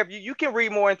 I don't care if you can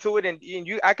read more into it, and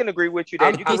I can agree with you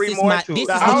that you can read more into this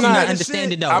it. is what you're not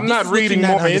understanding, though. I'm not reading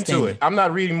more into it. I'm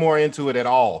not reading more into it at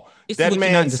all. That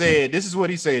man said, this is what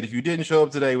he said: if you didn't show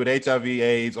up today with HIV,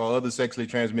 AIDS, or other sexually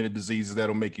transmitted diseases,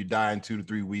 that'll make you die in 2 to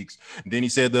 3 weeks. And then he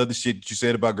said the other shit that you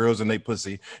said about girls and they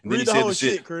pussy. And then Read he said whole the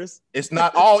shit, Chris. It's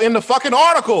not all in the fucking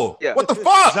article. Yeah. What the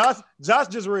fuck? Josh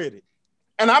just read it.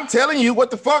 And I'm telling you what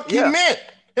the fuck he meant.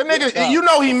 That nigga, you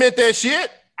know he meant that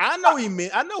shit. I know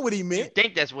what he meant. You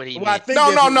think that's what he Well, meant?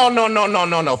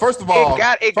 No. First of all, we're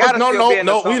not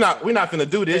finna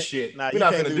do this shit. Nah, we're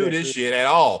not finna do this shit at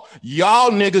all. Y'all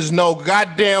niggas know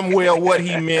goddamn well what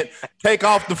he meant. Take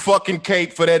off the fucking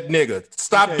cape for that nigga.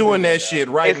 Stop doing that shit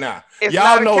right now.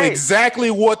 Y'all know exactly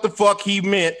what the fuck he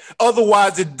meant.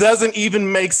 Otherwise, it doesn't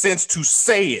even make sense to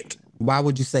say it. Why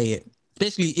would you say it?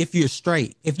 Especially if you're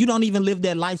straight. If you don't even live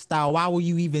that lifestyle, why will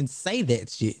you even say that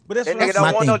shit? But that nigga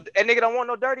don't want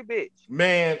no dirty bitch.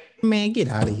 Man, get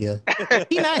out of here.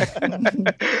 He not.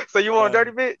 So you want a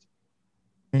dirty bitch?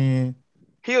 Man.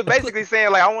 He was basically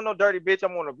saying like, I want no dirty bitch. I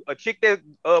want a chick that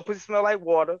pussy smell like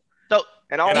water. So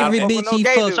and I don't every fuck bitch with no he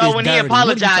gay fucks dude. So when he dirty.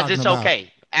 apologized, it's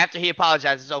okay. After he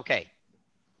apologized, it's okay.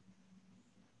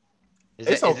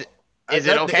 Is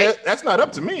it okay? That's not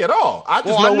up to me at all.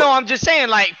 I'm just saying,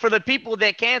 like, for the people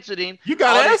that canceled him, you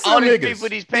gotta ask them niggas. People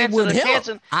these canceled,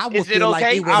 is it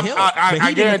okay?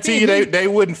 I guarantee you, they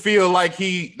wouldn't feel like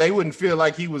he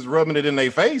was rubbing it in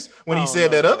their face when he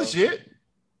said that other shit.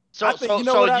 So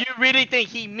you really think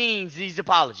he means these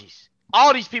apologies?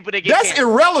 All these people that get that's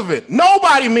canceled. Irrelevant.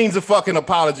 Nobody means a fucking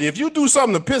apology. If you do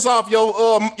something to piss off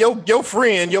your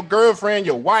friend, your girlfriend,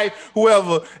 your wife,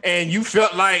 whoever, and you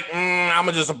felt like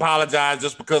I'ma just apologize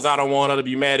just because I don't want her to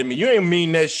be mad at me, you ain't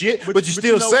mean that shit, but you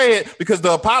still say it because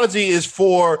the apology is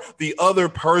for the other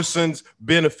person's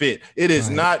benefit. It is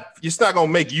not. It's not gonna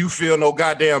make you feel no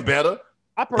goddamn better.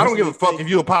 I don't give a fuck if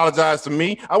you apologize to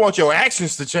me. I want your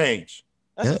actions to change.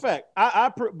 That's a fact.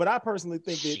 But I personally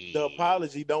think that the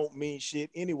apology don't mean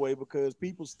shit anyway, because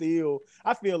people still,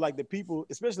 I feel like the people,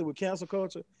 especially with cancel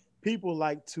culture, people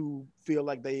like to feel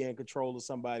like they in control of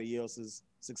somebody else's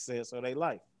success or their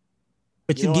life.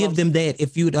 But you give them that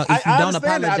if you don't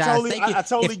apologize. I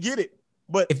totally get it.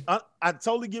 But I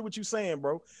totally get what you're saying,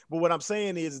 bro. But what I'm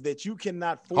saying is that you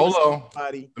cannot force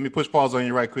somebody. Let me push pause on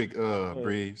you right quick,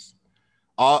 Breeze.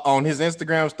 On his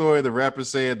Instagram story, the rapper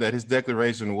said that his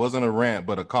declaration wasn't a rant,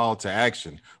 but a call to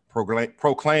action,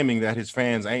 proclaiming that his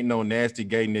fans ain't no nasty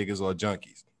gay niggas or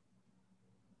junkies.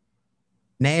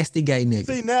 Nasty gay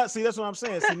niggas. See, that's what I'm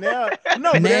saying. See, now,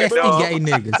 nasty gay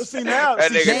niggas. But see, now,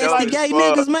 nasty gay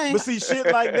niggas, man. But see, shit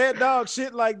like that, dog,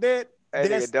 shit like that. That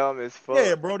nigga dumb as fuck.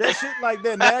 Yeah, bro, that shit like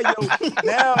that. Now you're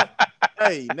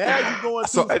going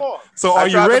too far. So are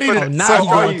you ready to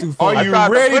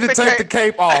take the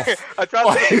cape off? I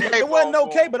tried to take the cape It wasn't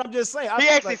okay, but I'm just saying. He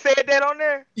actually said that on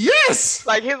there? Yes.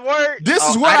 Like his word? This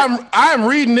is what I'm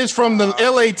reading this from the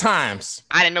LA Times.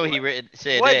 I didn't know he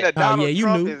said what that. The Donald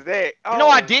Trump is that? No,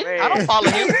 I didn't. Man. I don't follow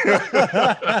him.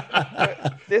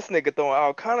 This nigga throwing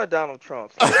all kind of Donald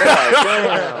Trumps.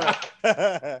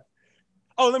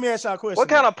 Oh, let me ask y'all a question. What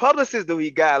kind of publicist do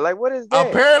he got? Like, what is that?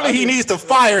 Apparently, he needs to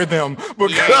fire them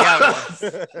because,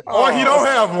 or he don't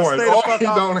have one. Or he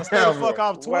don't have one.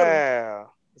 Off Twitter.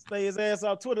 Wow. Stay his ass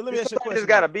off Twitter. Let me ask you a question. Just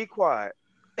gotta be quiet.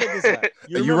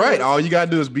 You're right. All you gotta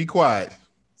do is be quiet.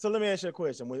 So let me ask you a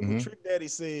question. When Trick Daddy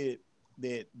said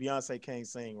that Beyonce can't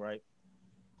sing, right?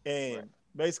 And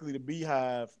basically the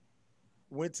Beehive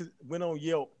went on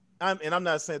Yelp. I'm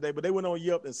not saying that, but they went on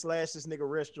Yelp and slashed this nigga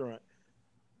restaurant.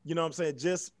 You know what I'm saying?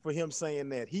 Just for him saying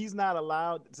that he's not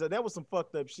allowed. So that was some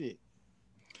fucked up shit.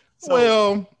 So,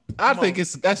 well, I think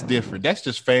that's different. That's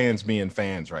just fans being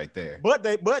fans right there. But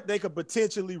they could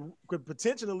potentially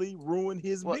ruin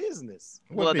his business.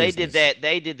 Well, they did that.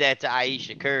 They did that to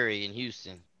Aisha Curry in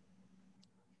Houston.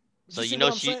 So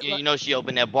she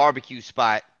opened that barbecue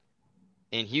spot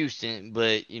in Houston,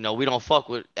 but we don't fuck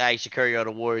with Aisha Curry or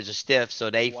the Warriors or Steph, so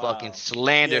they fucking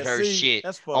slandered her shit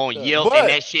on Yelp, and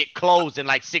that shit closed in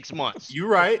like 6 months. You're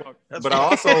right, but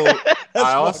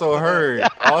I also heard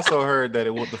that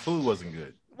the food wasn't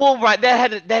good. Well, right,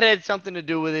 that had something to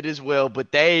do with it as well,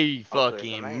 but they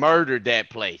fucking murdered that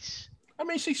place. I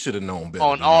mean, she should have known better.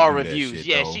 On our reviews,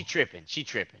 she tripping.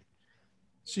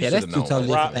 That's two totally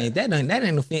different things. That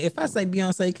ain't offensive. If I say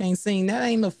Beyonce can't sing, that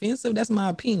ain't offensive. That's my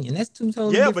opinion. That's two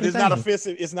totally different but it's not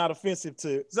offensive. It's not offensive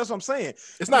to. That's what I'm saying.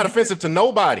 It's not offensive to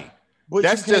nobody. But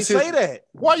that's you can't say that.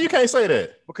 Why you can't say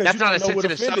that? Because that's not a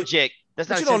sensitive subject. That's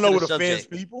not. You don't know what offends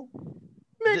people.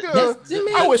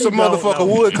 Nigga, I wish a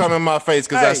motherfucker would come in my face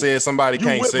because I said somebody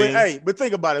can't sing. But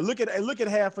think about it. Look at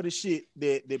half of the shit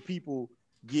that people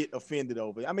get offended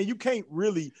over. I mean, you can't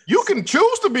really. You can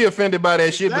choose to be offended by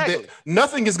that shit, Exactly. but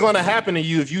nothing is going to happen to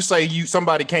you if you say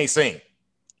somebody can't sing.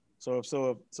 So if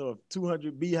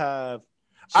 200 Beehive.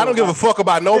 I don't give a fuck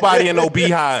about nobody in no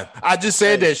beehive. I just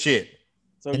said that shit.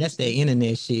 So And you- that's their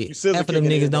internet shit. you silly Half of them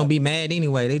kicking niggas it don't up. be mad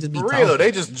anyway. They just be For real, talking.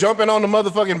 they just jumping on the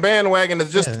motherfucking bandwagon to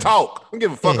just Yeah. talk. I don't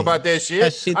give a fuck Yeah. about that shit.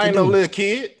 That's shit I to ain't no do. little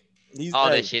kid. He's All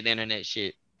hey, that shit, internet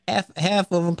shit.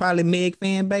 Half of them probably Meg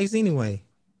fan base anyway.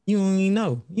 You don't even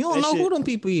know. You don't That know who shit- them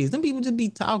people is. Them people just be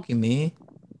talking, man.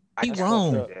 I He can't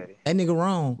wrong. fuck with Daddy. That nigga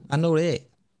wrong. I know that.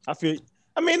 I feel.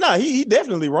 I mean, nah, he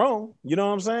definitely wrong. You know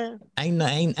what I'm saying?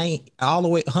 Ain't all the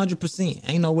way 100%.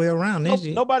 Ain't no way around that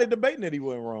shit. Nobody debating that he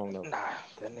wasn't wrong though. Nah,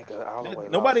 that nigga all the way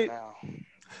Nobody- lost now.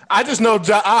 I just know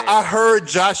I heard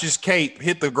Josh's cape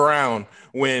hit the ground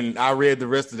when I read the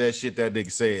rest of that shit that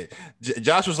nigga said.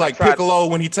 Josh was like tried- Piccolo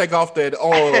when he take off that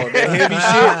that heavy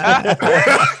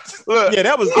shit. Look, Yeah,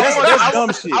 that's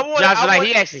dumb shit. Josh was like,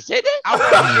 he actually said that?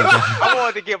 I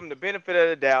wanted to give him the benefit of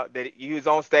the doubt that he was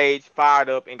on stage, fired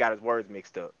up, and got his words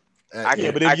mixed up. I Yeah,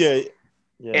 can- but I- if,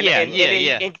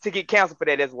 yeah. And to get canceled for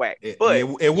that's whack. It But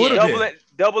would have been.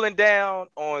 doubling down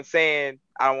on saying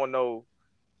I don't want no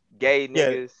gay Yeah.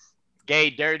 niggas, Gay,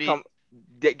 dirty.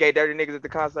 gay dirty niggas at the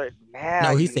concert. Now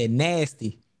No, he you- said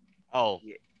nasty. Oh,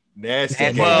 Nasty.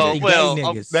 Said Well, nasty well, gay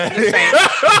oh, niggas. same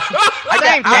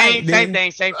thing,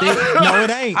 then- same thing. No, it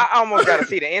ain't. I almost got to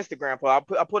see the Instagram post.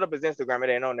 I put up his Instagram.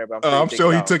 It ain't on there, but I'm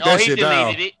sure he it took No, that he shit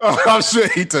down. deleted it. I'm sure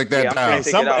he took that Yeah, I'm down.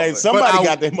 sure he- Hey, But somebody I-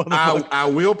 got that motherfucker. I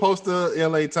will post the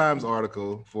LA Times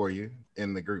article for you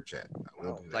in the group chat. I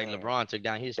will do that. Like LeBron took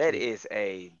down his That tweet. is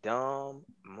a dumb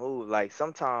move. Like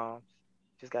sometimes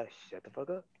just gotta shut the fuck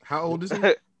up. How old is he?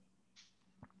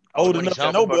 Old enough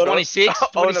to know better. 26,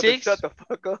 Old enough to 26, shut the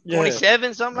fuck up. Yeah.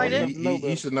 27, something like that.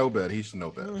 He should know better. He should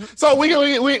know better. So we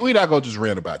not gonna just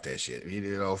rant about that shit. You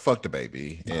know, fuck the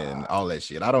baby and all that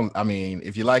shit. I mean,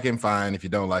 if you like him, fine. If you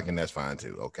don't like him, that's fine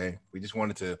too. Okay. We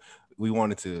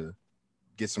wanted to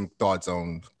get some thoughts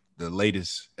on the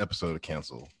latest episode of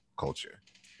cancel culture.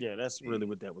 Yeah, that's really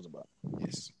what that was about.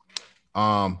 Yes.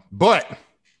 But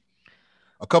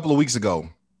a couple of weeks ago,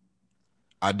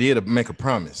 I did make a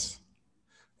promise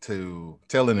to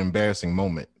tell an embarrassing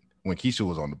moment when Keisha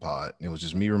was on the pod. It was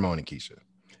just me, Ramon, and Keisha.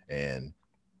 And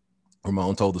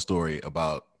Ramon told the story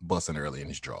about busting early in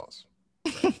his drawers.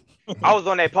 I was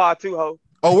on that pod too, ho.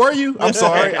 Oh, were you? I'm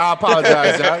sorry. I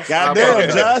apologize, Josh. Goddamn,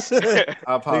 Josh.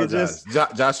 I apologize.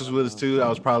 Josh was with us too. I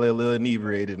was probably a little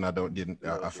inebriated, and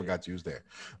I forgot you was there.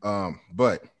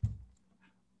 But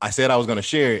I said I was gonna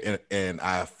share it, and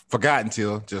I forgot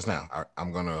until just now.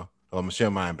 I'm gonna share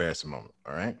my embarrassing moment.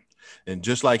 All right. And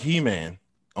just like He-Man,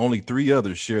 only 3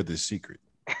 others share this secret.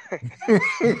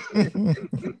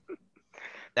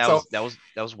 That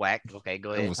was whack. Okay,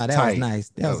 go ahead. Oh, that tight. was nice.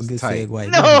 That was a good tight. segue.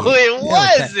 No, Go ahead. it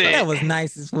wasn't. That was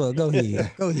nice as fuck. Go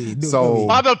ahead. Go ahead. Do it. So- Go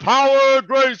ahead. By the power of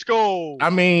Grayskull. I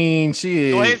mean,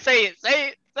 Go ahead, shit. say it. Say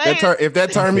it. Say it. If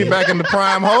that turned me back into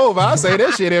prime Hove, I say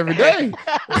that shit every day.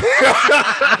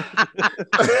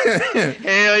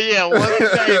 Hell yeah, one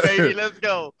day, baby. Let's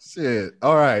go. Shit.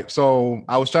 All right. So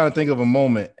I was trying to think of a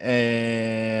moment,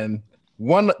 and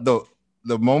the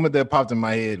moment that popped in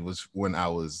my head was when I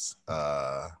was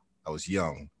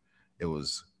young. It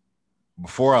was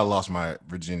before I lost my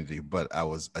virginity, but I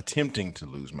was attempting to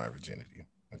lose my virginity.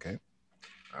 Okay.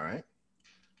 All right.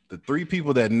 The 3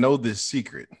 people that know this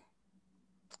secret,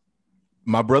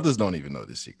 my brothers don't even know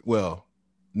this secret. Well,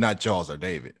 not Charles or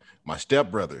David. My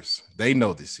stepbrothers, they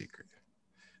know this secret.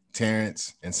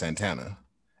 Terrence and Santana.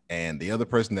 And the other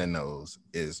person that knows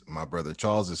is my brother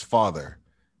Charles's father,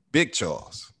 Big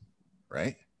Charles,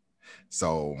 right?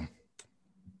 So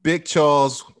Big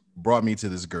Charles brought me to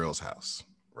this girl's house,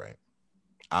 right?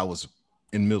 I was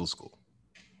in middle school,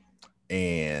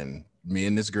 and me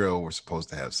and this girl were supposed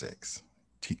to have sex.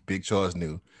 Big Charles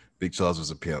knew. Big Charles was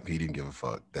a pimp. He didn't give a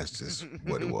fuck. That's just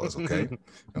what it was, okay?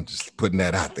 I'm just putting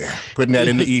that out there, putting that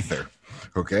in the ether,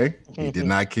 okay? He did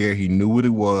not care. He knew what it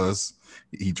was.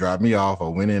 He dropped me off. I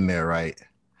went in there, right?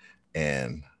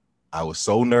 And I was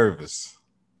so nervous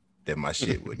that my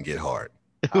shit wouldn't get hard.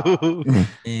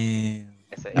 And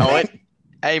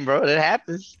Hey, bro, that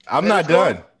happens. I'm not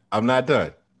done. I'm not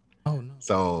done. oh no.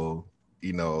 So,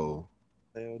 you know,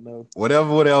 Hell no.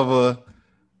 whatever,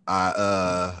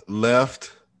 I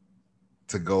left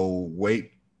to go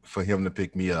wait for him to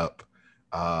pick me up.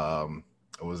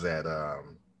 It was at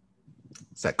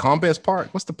it's at Combest Park.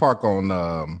 What's the park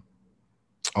on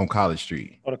College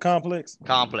Street? Or the complex?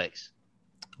 Complex.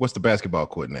 What's the basketball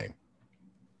court name?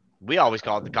 We always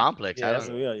call it the complex. Yeah, I that's,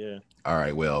 don't, yeah. All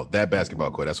right, well, that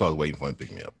basketball court, that's why I was waiting for him to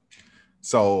pick me up.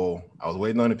 So I was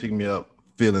waiting on him to pick me up,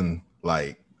 feeling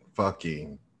like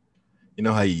fucking. You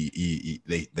know how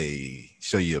they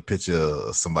show you a picture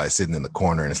of somebody sitting in the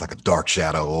corner and it's like a dark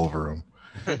shadow over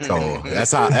them. So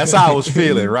that's how I was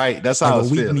feeling, right? That's how Like I a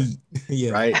was weak feeling, meat.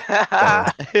 Yeah. right?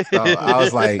 So I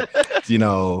was like,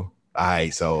 all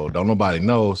right, so don't nobody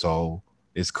know, so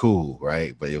it's cool,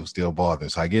 right? But it was still bothering.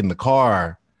 So I get in the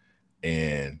car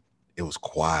and it was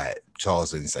quiet.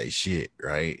 Charles didn't say shit,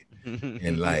 right?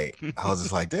 And like I was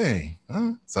just like, dang,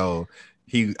 huh? So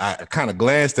I kind of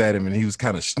glanced at him and he was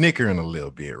kind of snickering a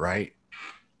little bit, right?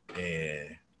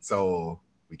 And so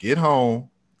we get home,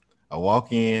 I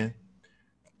walk in,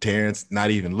 Terrence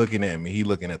not even looking at me, he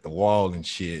looking at the wall and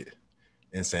shit.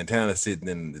 And Santana sitting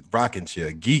in the rocking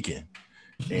chair geeking.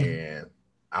 And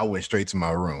I went straight to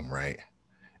my room, right?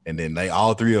 And then they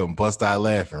all three of them bust out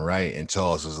laughing, right? And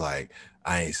Charles was like,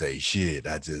 I ain't say shit.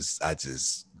 I just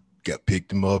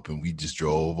picked him up and we just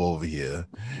drove over here.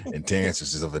 And Terrence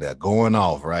was just over there going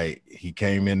off, right? He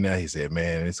came in there, he said,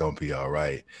 man, it's gonna be all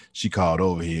right. She called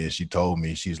over here and she told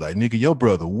me, she's like, nigga, your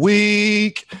brother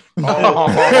weak. Wow.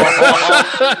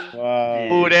 Wow.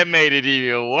 Ooh, that made it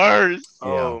even worse.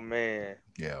 Oh man.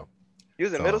 Yeah. You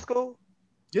was in So- middle school?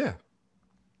 Yeah.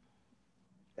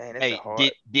 Dang, that's Hey, hard.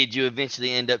 did you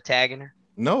eventually end up tagging her?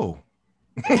 No.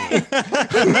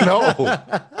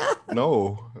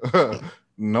 No.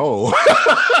 No.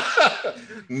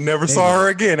 Never saw her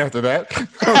again after that.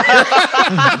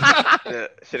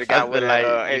 Should have got with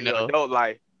like, in your adult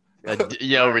life.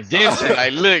 Redemption.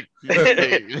 Like, look.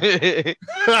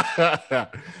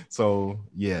 So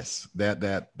yes,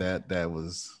 that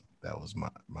was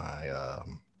my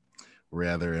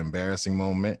rather embarrassing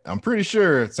moment. I'm pretty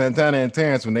sure Santana and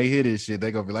Terrence, when they hear this shit,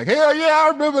 they gonna be like, hell yeah, I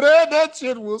remember that. That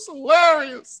shit was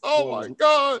hilarious. Oh my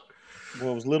god.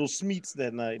 Well, it was Little Smeets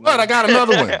that night. But I man. got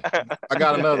another one. I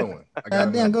got another one.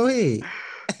 Damn, go ahead.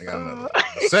 I got another one.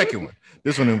 The second one.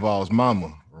 This one involves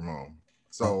Mama Ramon.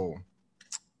 So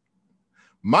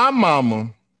my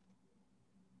mama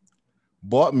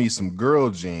bought me some girl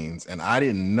jeans, and I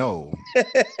didn't know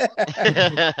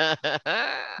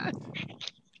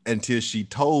until she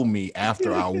told me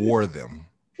after I wore them.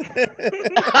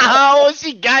 Oh,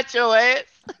 she got your ass.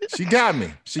 She got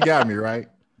me. She got me, right?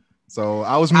 So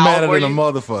I was How mad old at were a you?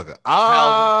 motherfucker.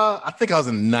 I think I was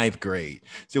in ninth grade.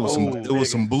 It was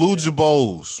some blue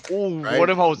jabos. Ooh, Right? what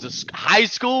if I was in high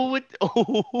school with?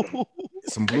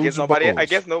 Some I blue guess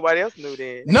jabos. nobody else knew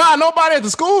then. Nah, nobody at the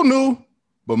school knew,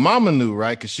 but Mama knew,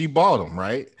 right? Because she bought them,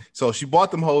 right? So she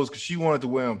bought them hoes because she wanted to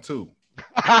wear them too.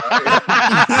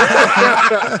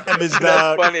 Savage, That's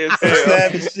dog. funny as hell.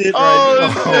 Savage shit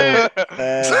Oh,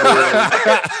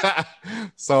 right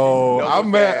So Double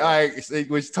I'm mad. gas. Like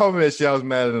when she told me that shit, I was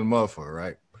mad at the motherfucker,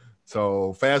 right?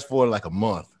 So fast forward like a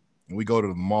month, and we go to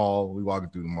the mall. We walking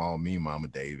through the mall. Me, Mama,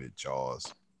 David,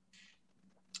 Charles.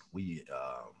 We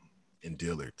in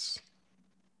Dillard's.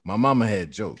 My mama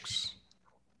had jokes.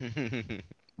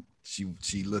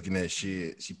 She looking at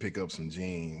shit. She pick up some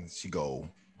jeans. She go,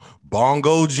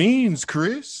 bongo jeans,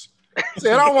 Chris. I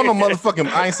said, I don't want no motherfucking.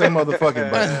 I ain't say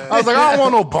motherfucking, but I was like, I don't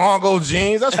want no bongo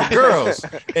jeans. That's for girls.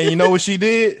 And you know what she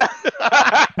did?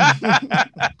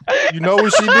 You know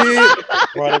what she did?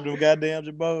 Brought up them goddamn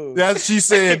jabos. That she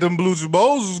said them blue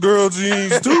jabos was girl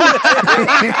jeans too.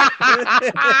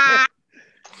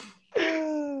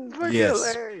 Freaking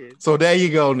Yes. hilarious. So there you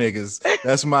go, niggas.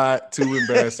 That's my two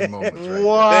embarrassing moments. Right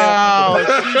wow,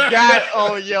 she got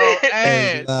on your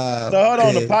ass. So hold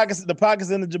on, the pockets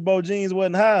in the jabot jeans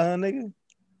wasn't high, huh, nigga?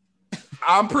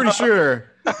 I'm pretty sure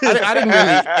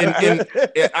I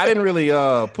didn't really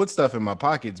put stuff in my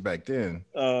pockets back then.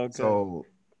 Oh, okay. So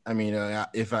I mean,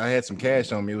 if I had some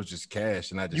cash on me, it was just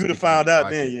cash, and I just You'd have stick it in found my out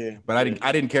pocket. then, yeah. But I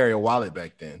didn't carry a wallet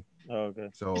back then, Oh, okay.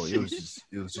 so it was just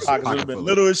a Pockets would pocket have been full of-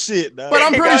 little as shit, dog. But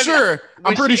I'm pretty Guys, sure. I'm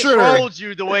When pretty she sure. trolled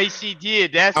you the way she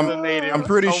did. That's what made it I'm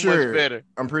pretty so sure. much better.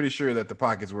 I'm pretty sure that the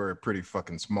pockets were pretty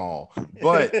fucking small.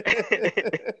 But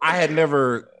I had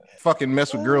never fucking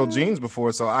messed with girl jeans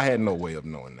before, so I had no way of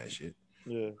knowing that shit.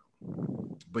 Yeah,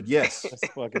 But yes, that's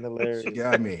fucking hilarious. she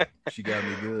got me. She got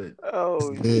me good.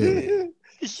 Oh Good.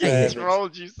 She Hey.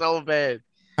 trolled you so bad.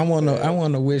 I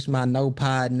wanna wish my no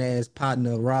pod ass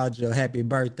partner Roger happy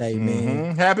birthday,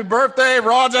 man. Mhm. Happy birthday,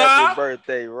 Roger. Happy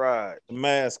birthday, Rod. The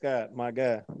mascot, my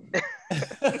guy.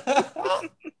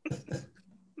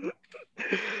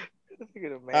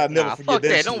 I'll never Nah, forget fuck that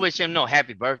that. shit. Don't wish him no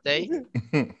happy birthday.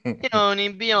 He don't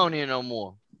even be on here no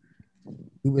more.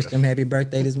 We wished him happy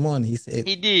birthday this morning. He said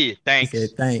He did. he Thanks. said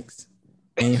thanks.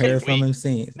 Ain't heard from Weak. him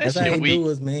since. That's That how shit he do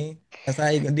weak. us, man. That's how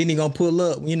then he gonna pull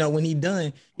up. You know, when he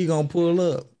done, he gonna pull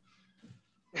up.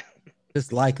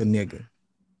 Just like a nigga.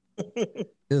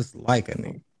 Just like a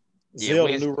nigga. Yeah,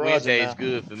 Zelda knew Roger Wednesday now. is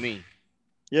good for me.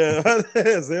 Yeah,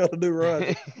 Zelda do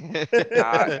Roger.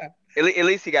 Nah, at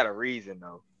least he got a reason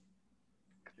though.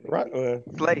 Right.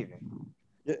 Slaving.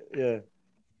 Yeah.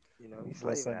 You know, he's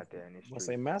What's slaving that? out there in the I say,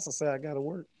 street. Master say I gotta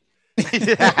work.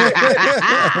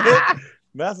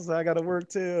 Master say I gotta work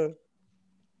till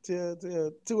 2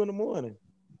 in the morning.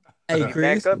 Hey, He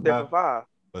Chris. back up there for 5.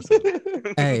 What's up?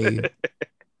 Hey,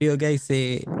 Bill Gates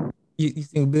said. You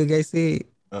seen what Bill Gates said?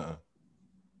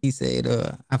 He said,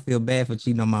 I feel bad for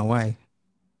cheating on my wife.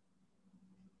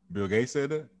 Bill Gates said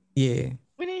that? Yeah.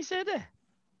 When he said that?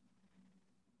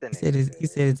 He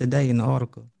said it today in the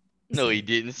article. No, he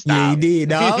didn't. Yeah, he Stop. did,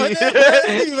 dog.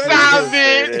 Stop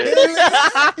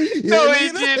it. No, he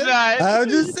did not. I'm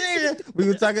just saying. We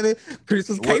were talking to Chris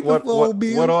was capable for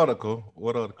Bill. What article?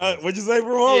 What article? What'd you say,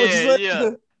 bro? What'd you say? Yeah.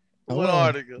 What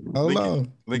article? Hold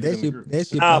on. Link it in the group. That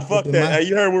shit Nah, popped fuck up in that. my- Hey,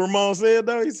 you heard what Ramon said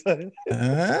though? He said,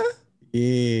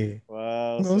 Yeah.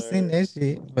 "Wow, I'm gonna sir. send that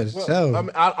shit for Well, sure. I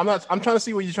mean, I'm trying to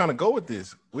see where you're trying to go with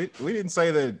this. We didn't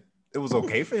say that it was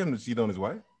okay for him to cheat on his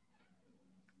wife.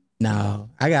 No,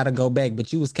 I gotta go back.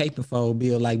 But you was caping for old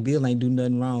Bill. Like Bill ain't do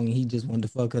nothing wrong, and he just wanted to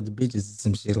fuck other bitches and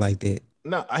some shit like that.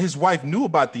 No, his wife knew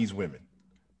about these women.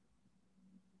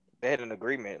 They had an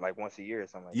agreement like once a year or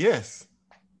something like that. Yes,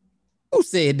 Who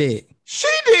said that? she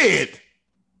did.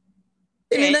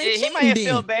 Then it ain't He cheating might have then.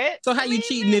 felt bad. So how I you mean,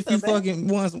 cheating he if you felt bad. fucking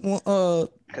once? Because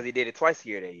he did it twice a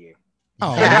year that year.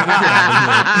 Oh, get out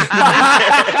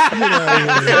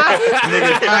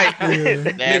of here.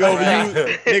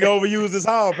 Nigga overused his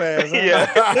hall pass. Huh? Yeah.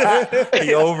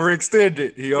 He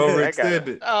overextended. He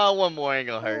overextended. Oh, one more ain't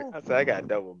gonna hurt. I said I got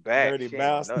double back. Dirty She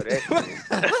ain't gonna know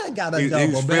that. Got a He double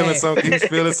was feeling back. he was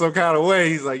feeling some kind of way.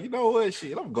 He's like, you know what,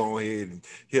 shit, I'm going ahead and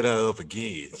hit her up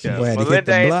again. Yeah. Boy, had to hit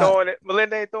Melinda the ain't block. throwing it.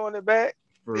 Melinda ain't throwing it back.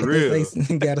 For real.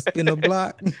 Gotta spin the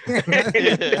block.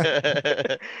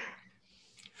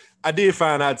 I did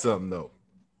find out something though.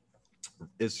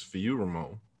 It's for you,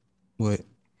 Ramon. What?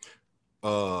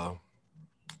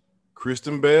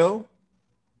 Kristen Bell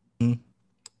Hmm?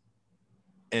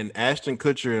 and Ashton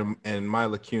Kutcher and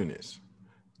Mila Kunis.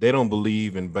 They don't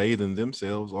believe in bathing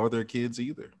themselves or their kids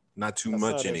either. Not too I saw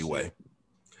much that anyway. shit.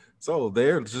 So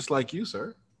they're just like you,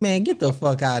 sir. Man, get the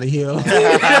fuck out of here.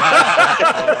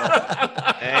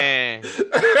 Man.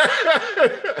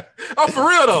 Oh, for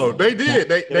real though. They did.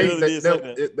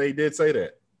 They did say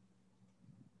that.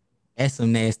 That's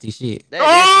some nasty shit.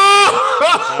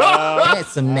 Oh!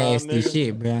 That's some nasty nigga.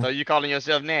 shit, bro. So you calling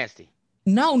yourself nasty?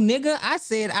 No, nigga. I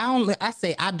said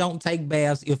I don't take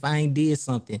baths if I ain't did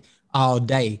something all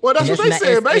day. Well, that's And what they not-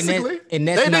 said and basically. and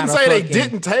They that's didn't not a say they fucking-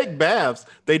 didn't take baths.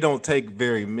 They don't take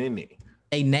very many.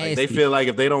 They nasty. Like, they feel like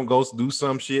if they don't go do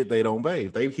some shit, they don't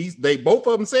bathe. They both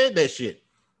of them said that shit.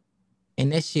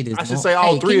 and that shit is. I should say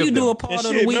all three can of you do them. a part And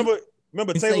of shit, the week?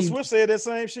 remember and Taylor say- Swift said that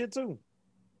same shit too.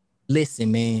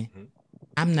 Listen, man.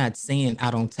 I'm not saying I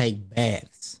don't take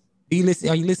baths. Are you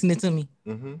listening to me?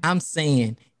 Mm-hmm. I'm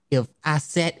saying if I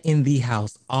sat in the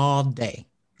house all day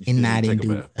and I didn't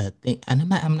do a thing,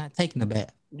 and I'm not taking a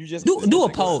bath. You just Do a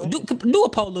poll. Do a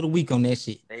poll of the week on that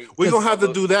shit. We're gonna have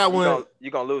to do that one.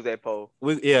 You're gonna lose that poll.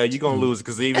 You're gonna lose it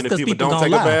because even That's if 'cause people people don't gonna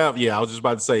take a lie. bath, I was just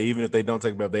about to say, even if they don't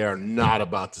take a bath, they are not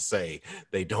about to say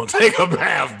they don't take a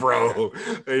bath, bro.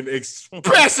 And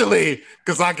especially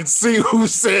because I can see who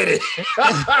said it.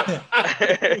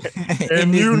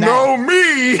 And you know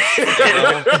me.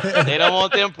 They don't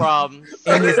want them problems.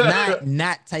 And it's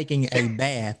not taking a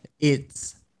bath.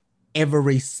 It's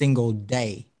every single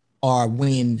day, or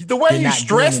when The way you're you not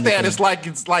stress doing that,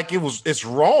 anything. it's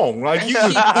wrong. Like you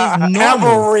That shit is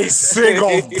normal. every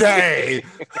single day.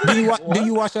 Do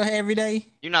you wash your hair every day?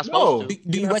 You're not No. supposed to.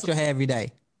 Do you wash your hair every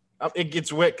day? It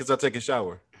gets wet because I take a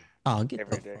shower. Oh, get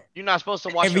Every the day. You're not supposed to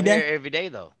wash Every your day? hair every day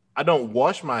though. I don't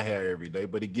wash my hair every day,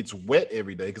 but it gets wet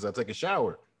every day because I take a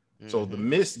shower. So the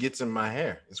mist gets in my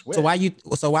hair. It's wet. So why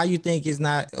you think it's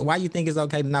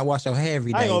okay to not wash your hair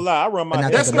every day? I ain't gonna lie, I run my But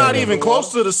hair. not That's take a not bath. even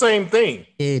close to the same thing.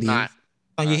 It is. Not.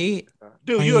 On your head?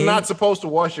 Dude, Oh, you are yeah. not supposed to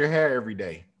wash your hair every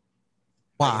day.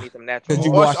 You Why? need some natural. Did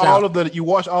You you wash wash all out? you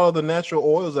wash all of the natural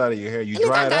oils out of your hair. You Nigga,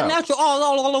 dry I it got out. natural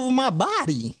all over my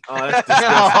body. Oh, that's disgusting.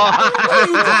 What are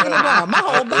you talking about? My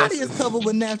whole body is covered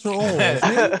with natural oils,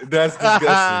 nigga. That's disgusting.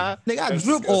 Nigga, I That's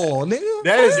drip oil, nigga.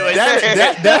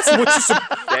 That's what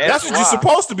that's what you're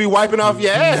supposed to be wiping off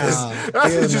your ass. Nah,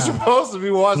 That's hell what you're nah. supposed to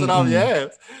be washing off your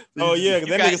ass. Oh yeah,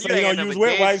 because that nigga say he ain't don't got use no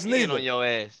wet dead wipes skin neither. on your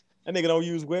ass. That nigga don't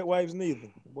use wet wipes neither.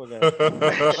 Boy, God.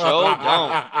 So Your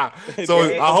I hands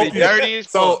hope be dirty as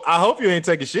so fuck. I hope you ain't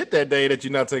taking shit that day that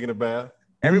you're not taking a bath.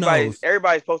 Everybody's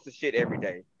knows? supposed to shit every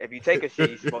day. If you take a shit,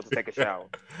 you're supposed to take a shower.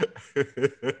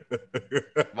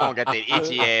 Mom got that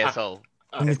itchy asshole.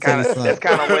 Let me tell you That's something.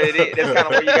 kind of what it is. That's kind of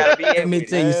where you gotta be. Let me with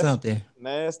tell it. you Nasty. something.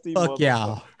 Nasty. Fuck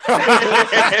y'all.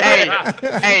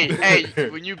 Hey,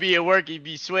 when you be at work, you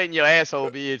be sweating, your asshole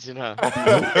be itching, huh?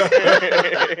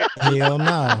 Hell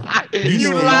no. You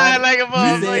know it, lying like a You said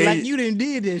motherfucker. like you didn't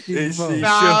did that shit before.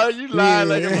 Nah, you lying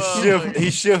like a Yeah. motherfucker. He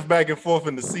shift back and forth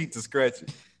in the seat to scratch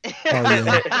it. Oh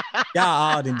yeah. Y'all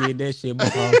all done did that shit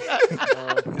before.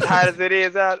 Hot as it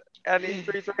is out in these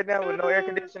streets right now with no air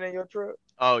conditioning in your truck.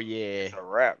 Oh yeah. It's a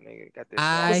wrap, nigga. Got this.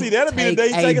 I see, that'll be the take day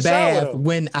you take a shower, bath though.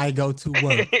 when I go to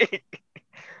work.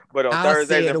 But on I'll say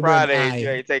Thursdays it and when Fridays, I- you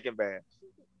ain't taking baths.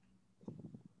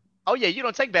 Oh yeah, you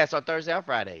don't take baths on Thursday or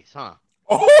Fridays, huh?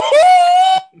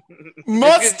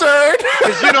 Mustard.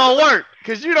 Cause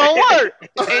you don't work.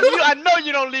 And I know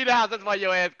you don't leave the house. That's why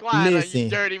your ass quiet. Listen, You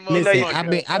dirty Listen,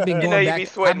 motherfucker. I've been You know going you be back.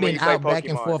 sweating I've when been you play out back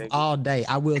and Pokemon, forth nigga. all day.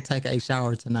 I will take a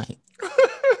shower tonight.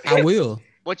 I will.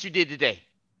 What you did today?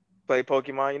 Play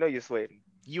Pokemon, you know you're sweating.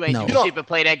 You ain't No. do shit but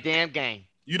play that damn game.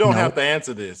 You don't No. have to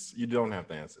answer this. You don't have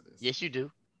to answer this. Yes, you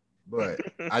do. But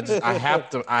I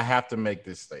have to make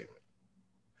this statement.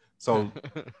 So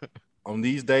on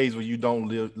these days when you don't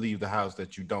leave the house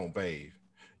that you don't bathe,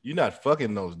 you're not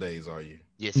fucking those days, are you?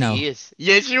 Yes, No. he is.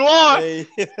 Yes, you are. Hey,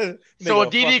 So nigga,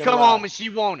 if DD fucking come lie. home and she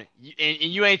want it,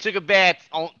 and you ain't took a bath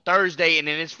on Thursday, and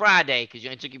then it's Friday because you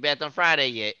ain't took your bath on Friday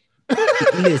yet.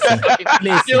 Listen,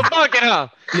 You still fucking, huh?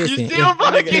 listen. You still If,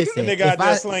 fucking. listen, Nigga out if there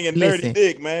I slinging dirty listen,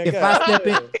 dick, man. if God I step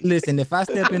in, damn. listen, if I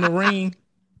step in the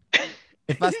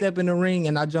ring,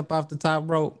 and I jump off the top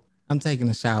rope, I'm taking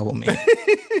a shower, man.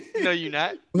 No, you're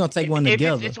not. We're gonna take one If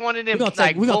together. it's one of them We gonna take-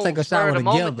 like we gonna boom, take a spur shower of the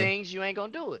moment together. things, you ain't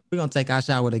gonna do it. We're gonna take our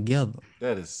shower together.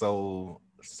 That is so.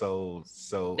 That shit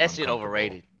uncomfortable.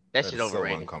 overrated. That shit is so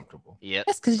overrated. uncomfortable. Yep.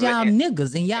 That's because y'all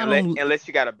niggas and y'all don't. Unless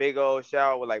you got a big old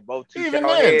shower with like both two Even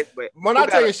shower then, heads. But when who I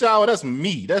got take a- a shower, that's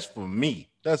me. That's for me.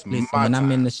 That's Listen, my when time.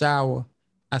 I'm in the shower,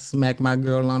 I smack my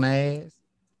girl on the ass.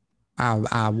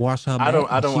 I wash her back. I don't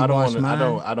and she wash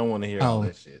mine. I don't want to hear all Oh.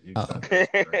 that shit. You Oh. talk that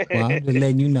shit right Well, I'm just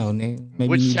letting you know, nigga. Maybe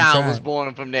Which you need to child try was it.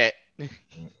 born from that?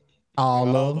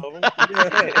 All of them. of them.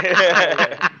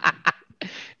 Yeah.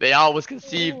 They all was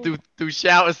conceived through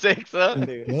shower sex, huh?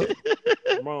 Nigga,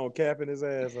 Ramon capping his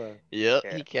ass out. Yep,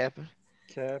 Yeah. he capping.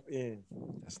 Cap in.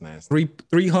 That's nasty.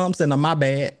 Three humps and a my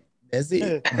bad. That's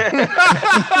it.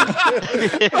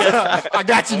 I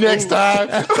got you next time.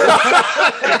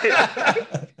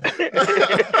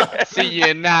 See you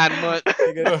in 9 months.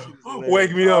 Nigga, that shit is hilarious.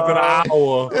 Wake me up in an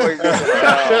hour.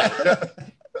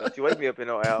 Don't you wake me up in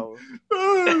no hour.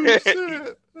 Oh,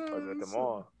 shit.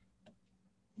 Tomorrow.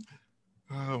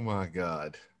 Oh my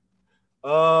god.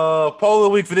 Poll of the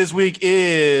week for this week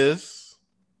is: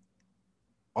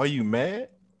 are you mad?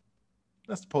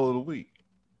 That's the poll of the week.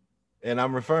 And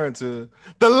I'm referring to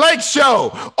the Lake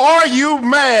Show. Are you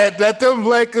mad that them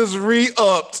Lakers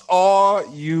re-upped? Are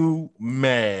you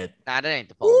mad? Nah, that ain't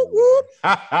the poll.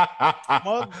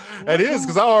 It is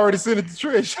because I already sent it to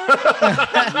Trish.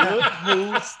 Look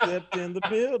who stepped in the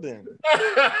building.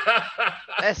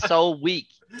 That's so weak.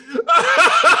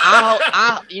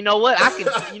 You know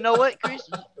what? You know what, Chris?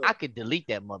 I could delete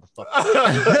that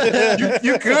motherfucker.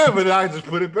 you could, but I just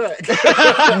put it back.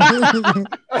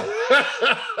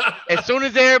 As soon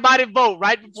as everybody vote,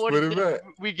 right before Put it back.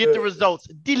 we get the results,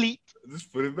 delete.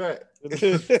 Just put it back.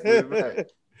 Just put it back.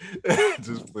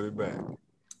 Just put it back.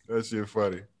 That shit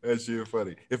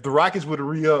funny. If the Rockets would have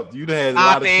re-upped, you'd have had a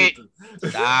lot of shit.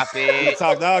 Stop We it.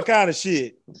 talked all kind of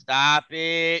shit. Stop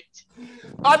it.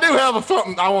 I do have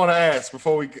something I want to ask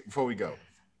before we go.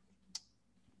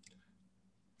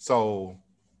 So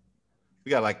we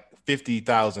got like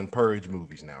 50,000 Purge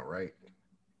movies now, right?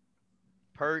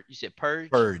 Purge? You said purge?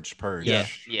 Purge. Yeah.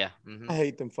 Yeah. Mhm. I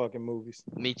hate them fucking movies.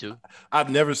 Me too. I've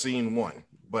never seen one,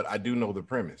 but I do know the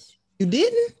premise. You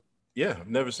didn't? Yeah, I've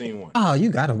never seen one. Oh,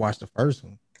 you gotta watch the first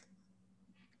one.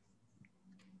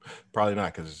 Probably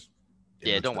not because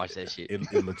Yeah, don't watch that shit.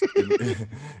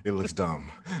 It looks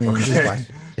dumb. Man, just Okay. watch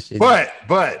that shit.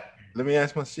 But let me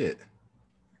ask my shit.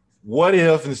 What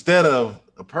if instead of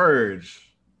a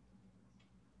purge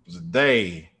was a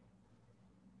day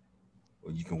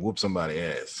where you can whoop somebody's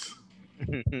ass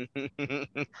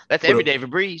That's every day for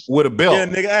Breeze. with a belt? Yeah,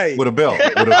 nigga. Hey, With a belt.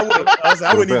 With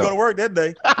I wouldn't even belt. go to work that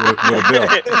day. a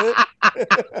belt.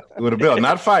 With a belt.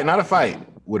 Not a fight.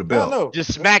 With a I belt. know.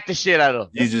 Just smack the shit out of him.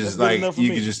 You just That's good like enough for you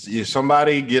me. could just if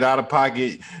somebody get out of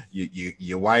pocket,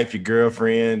 your wife, your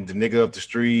girlfriend, the nigga up the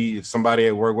street, somebody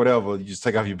at work, whatever. You just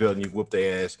take off your belt and you whoop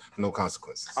their ass, no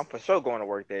consequences. I'm for sure going to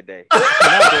work that day.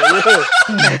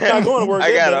 Not going to work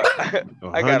I that got day. a,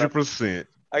 I got a, 100%.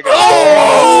 I got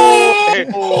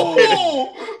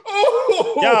Oh!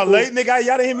 Y'all late, nigga.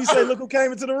 Y'all didn't hear me say, look who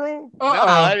came into the room? No,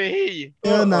 I didn't hear you.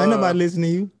 Hell no, ain't nobody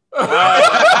listening to you. Hey,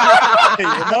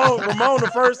 Ramon the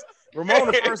first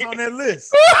on that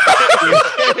list.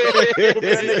 That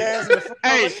nigga ass in the front.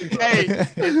 Hey,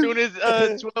 as soon as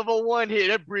 12:01 hit,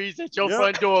 that breeze at your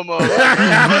front door, mother. You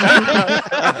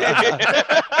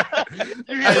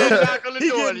hear that knock on the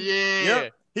door? Yeah.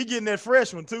 He getting that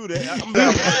fresh one too. I'm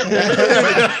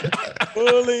full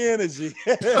of energy.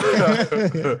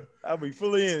 I'll be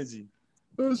full of energy.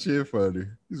 Oh shit, funny.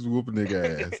 He's whooping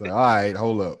nigga ass. All right,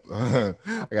 hold up. I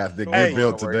got the good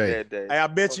built today. Hey, I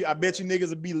bet you niggas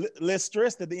would be less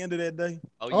stressed at the end of that day.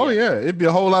 Oh yeah, it'd be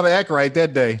a whole lot of act right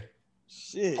that day.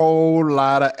 Shit, whole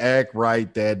lot of act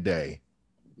right that day.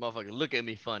 Motherfucker, look at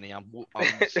me funny. I'm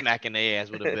smacking their ass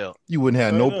with a belt. You wouldn't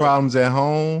have no problems at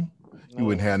home. You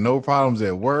wouldn't have no problems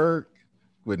at work.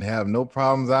 Wouldn't have no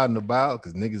problems out and about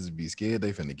because niggas would be scared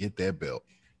they finna get that belt.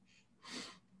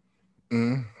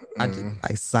 I just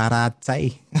like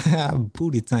Sarate,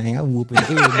 booty tang. I'm whooping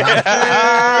everybody.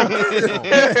 I'm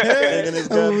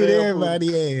whooping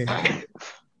everybody ass.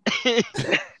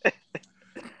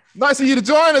 Nice of you to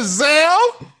join us,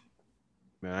 Zell.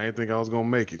 Man, I didn't think I was gonna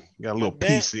make it. Got a little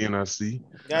PC in NRC.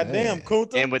 Goddamn,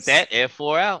 Kunta. And with that,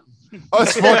 F4 out. Oh,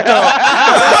 it's fucked up.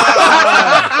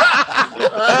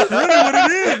 That's really what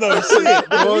it is, though. Shit.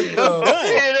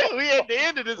 We at the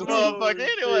end of this motherfucker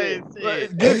anyway.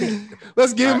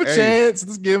 Let's give him a chance.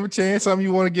 Let's give him a chance. Something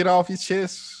you want to get off your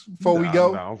chest before we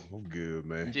go? No, I'm good,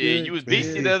 man. Yeah, you was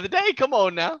beasting the other day. Come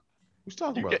on now. What you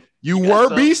talking about? You were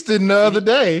beasting the other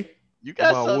day. You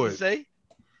got About something what? to say?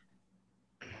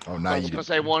 Oh, now I'm just gonna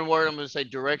say one word. I'm gonna say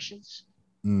directions.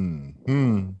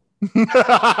 Women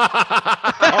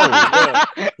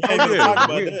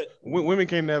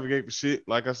can't navigate for shit.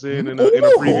 Like I said in the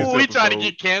previous episode. We trying to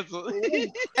get canceled.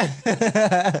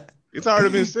 It's already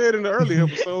been said in the earlier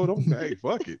episode. Hey,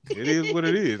 fuck it. It is what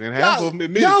it is. And half of them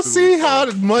admit y'all to see it. how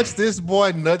much this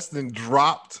boy Nutston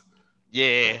dropped?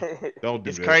 Yeah, Don't do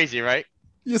it's that. crazy, right?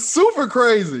 You're super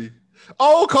crazy.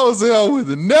 Old Cozell would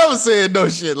have never said no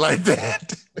shit like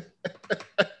that.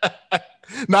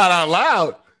 Not out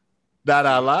loud. Not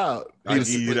out loud. I give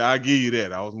you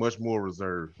that. I was much more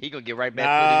reserved. He gonna get right back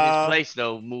put in his place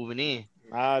though, moving in.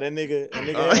 Nah, that nigga had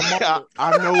a moment.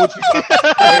 I know what you about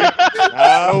to say.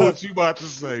 I know what you about to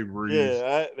say, Breeze.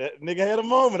 Yeah, that nigga had a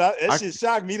moment. That shit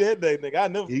shocked me that day, nigga. I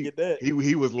never forget that.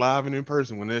 He was live and in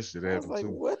person when that shit I was happened like, too.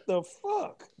 what the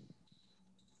fuck?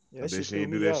 Yeah, I bet she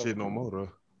ain't do that shit no more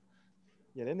though.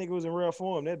 Yeah, that nigga was in rare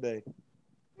form that day.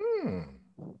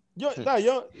 Yes,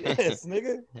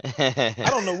 nigga. I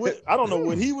don't know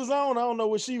what he was on. I don't know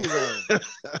what she was on.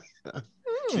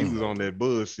 She was on that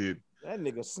bullshit. That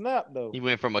nigga snapped though. He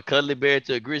went from a cuddly bear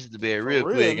to a grizzly bear real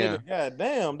For quick. nigga.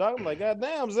 Goddamn, dog. I'm like,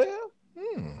 goddamn, Zell.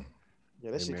 Yeah,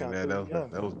 that Hey, shit man, kind of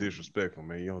that was disrespectful,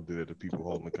 man. You don't do that to people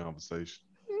holding the conversation.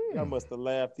 I must have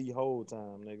laughed the whole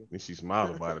time, nigga. And she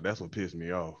smiled about it. That's what pissed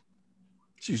me off.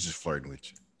 She was just flirting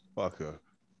with you. Fuck her.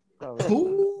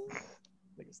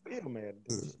 Nigga still mad.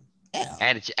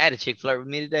 I had a chick flirt with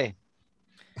me today.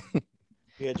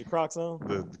 You had your Crocs on?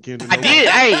 I did.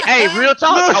 Hey, real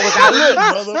talk.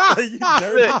 I was out. You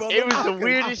dirty Look, it was the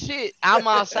weirdest shit. I'm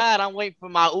outside. I'm waiting for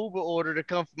my Uber order to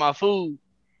come for my food,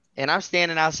 and I'm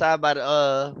standing outside by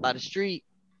the street,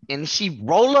 and she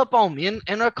roll up on me in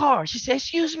her car. She said,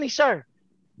 "Excuse me, sir."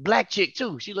 Black chick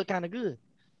too. She looked kind of good.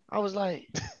 I was like,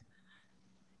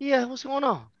 "Yeah, what's going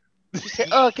on?" She said,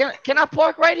 can I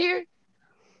park right here?"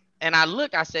 And I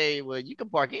look, I say, "Well, you can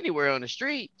park anywhere on the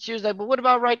street." She was like, "But what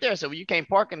about right there?" I said, "Well, you can't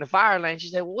park in the fire lane." She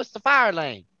said, "Well, what's the fire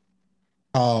lane?"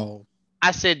 Oh, I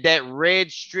said, "That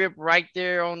red strip right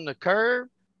there on the curb."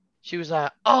 She was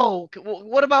like, "Oh,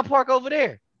 what about park over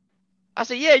there?" I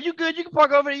said, "Yeah, you good. You can park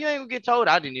over there. You ain't gonna get told."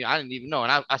 I didn't even know.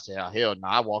 And I said, "Oh, hell no."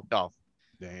 I walked off.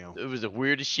 Damn. It was the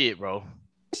weirdest shit, bro.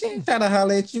 she ain't trying to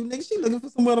holler at you, nigga. She looking for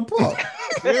somewhere to park.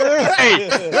 Hey,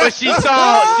 but she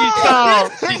saw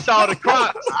the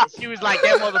Crocs. She was like,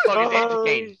 "That motherfucker's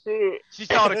educated." She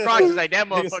saw the Crocs. She's like, "That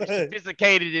motherfucker's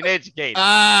sophisticated and educated." So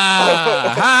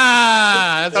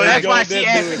that's why she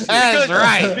asked. That's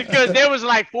right. Because there was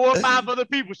like 4 or 5 other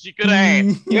people she could have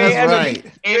asked. That's right.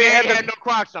 And they had no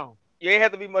Crocs on. You ain't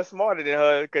have to be much smarter than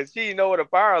her because she didn't know what a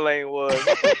fire lane was.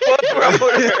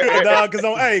 Dog,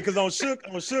 cause on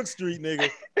Shook Street, nigga.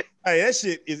 Hey, that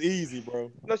shit is easy,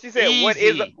 bro. No, she said,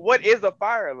 Easy. what is a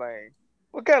fire lane?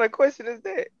 What kind of question is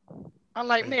that? I'm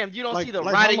like, "Ma'am, you don't see the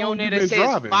like writing how long on there you that been says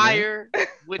driving, fire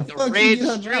with the Fuck, red you get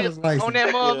her driver's strip license. on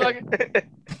that motherfucker?"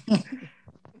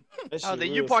 That Oh, shit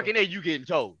then you real parking there, you getting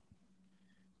told.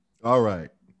 All right.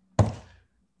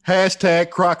 Hashtag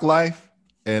Croc Life.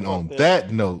 And on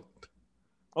that note.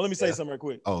 Oh, let me say something real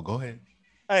quick. Oh, go ahead.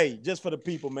 Hey, just for the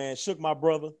people, man. Shook my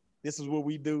brother. This is what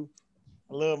we do.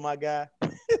 I love my guy.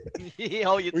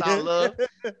 Hold your thought, love.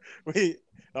 I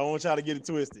don't want y'all to get it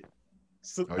twisted.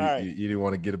 So, Oh, all right. you didn't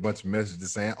want to get a bunch of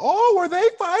messages saying, "Oh, were they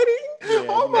fighting? Yeah,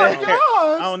 oh you my know,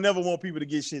 god!" I don't never want people to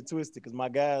get shit twisted because my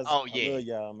guys. Oh, I yeah. love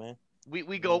y'all, man.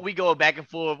 We go back and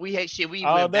forth. We hate shit. We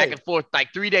All went back day. and forth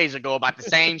like 3 days ago about the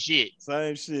same shit.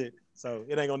 Same shit. So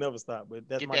it ain't gonna never stop. But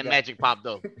that's Get my that guy. magic pop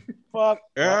though. Fuck.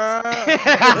 Yeah.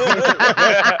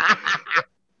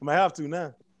 I'm gonna have to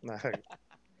now. Nah. I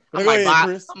Go might, ahead, buy,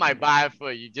 Chris. I might buy it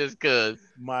for you just cause.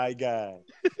 My guy.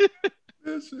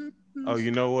 Oh,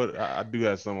 you know what? I do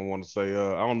have something I want to say.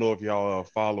 I don't know if y'all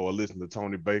follow or listen to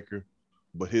Tony Baker,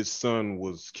 but his son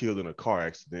was killed in a car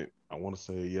accident. I want to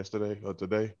say yesterday or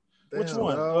today. Which Damn,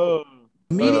 one? dog.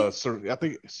 I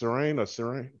think Serene. Oh,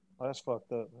 that's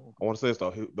fucked up, man. I want to say it's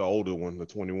the older one, the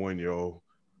 21-year-old.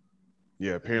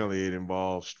 Yeah, apparently it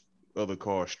involves other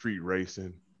cars street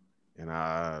racing, and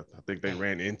I think they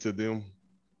ran into them.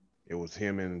 It was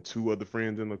him and 2 other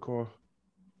friends in the car.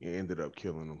 It ended up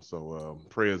killing them. So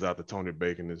prayers out to Tony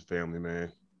Baker and his family,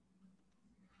 man.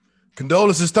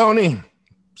 Condolences, Tony.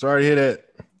 Sorry to hear that.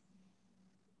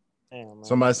 Damn, man.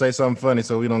 Somebody say something funny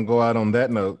so we don't go out on that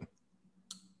note.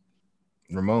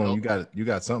 Ramon, Nope. you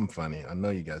got something funny. I know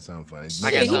you got something funny.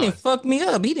 I got Shit, he something. didn't fuck me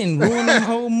up. He didn't ruin the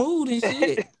whole mood and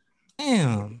shit.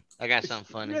 Damn. I got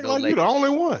something funny. Yeah, Go like you the Lakers. only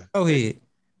one. Go ahead.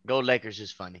 Go Lakers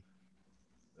is funny.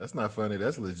 That's not funny.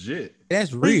 That's legit.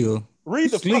 That's real.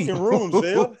 Read the Sleep. fucking rooms,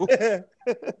 Bill.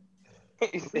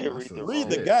 He said, read the Read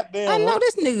the room. goddamn. I know room.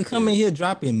 this nigga come in here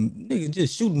dropping nigga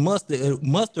just shooting mustard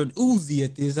Uzi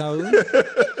at this house.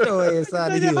 Your ass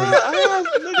out of here.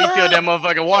 He filled that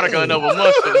motherfucking water gun up with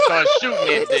mustard and started shooting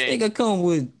This everything. nigga come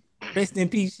with rest in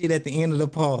peace shit at the end of the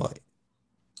pod.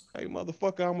 Hey,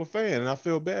 motherfucker, I'm a fan, and I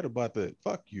feel bad about that.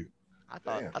 Fuck you. I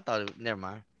thought it. Never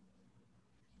mind.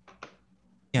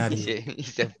 Yeah, He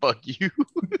said, "Fuck you."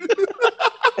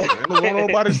 Man, I don't want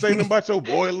nobody saying nothing about your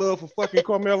boy love for fucking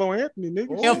Carmelo Anthony,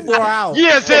 nigga. F4 out.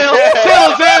 Yeah, Zell.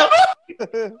 Tell him,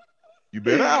 Zell. You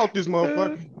better out this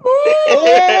motherfucker.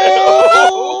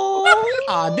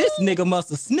 This nigga must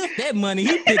have sniffed that money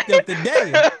he picked up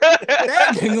today.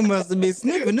 That nigga must have been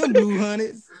sniffing them blue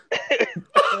hundreds.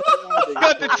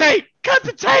 Cut the tape. Cut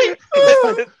the tape.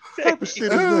 Purpose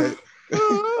shit is that.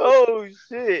 Oh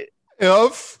shit.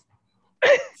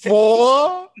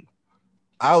 F4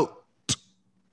 out.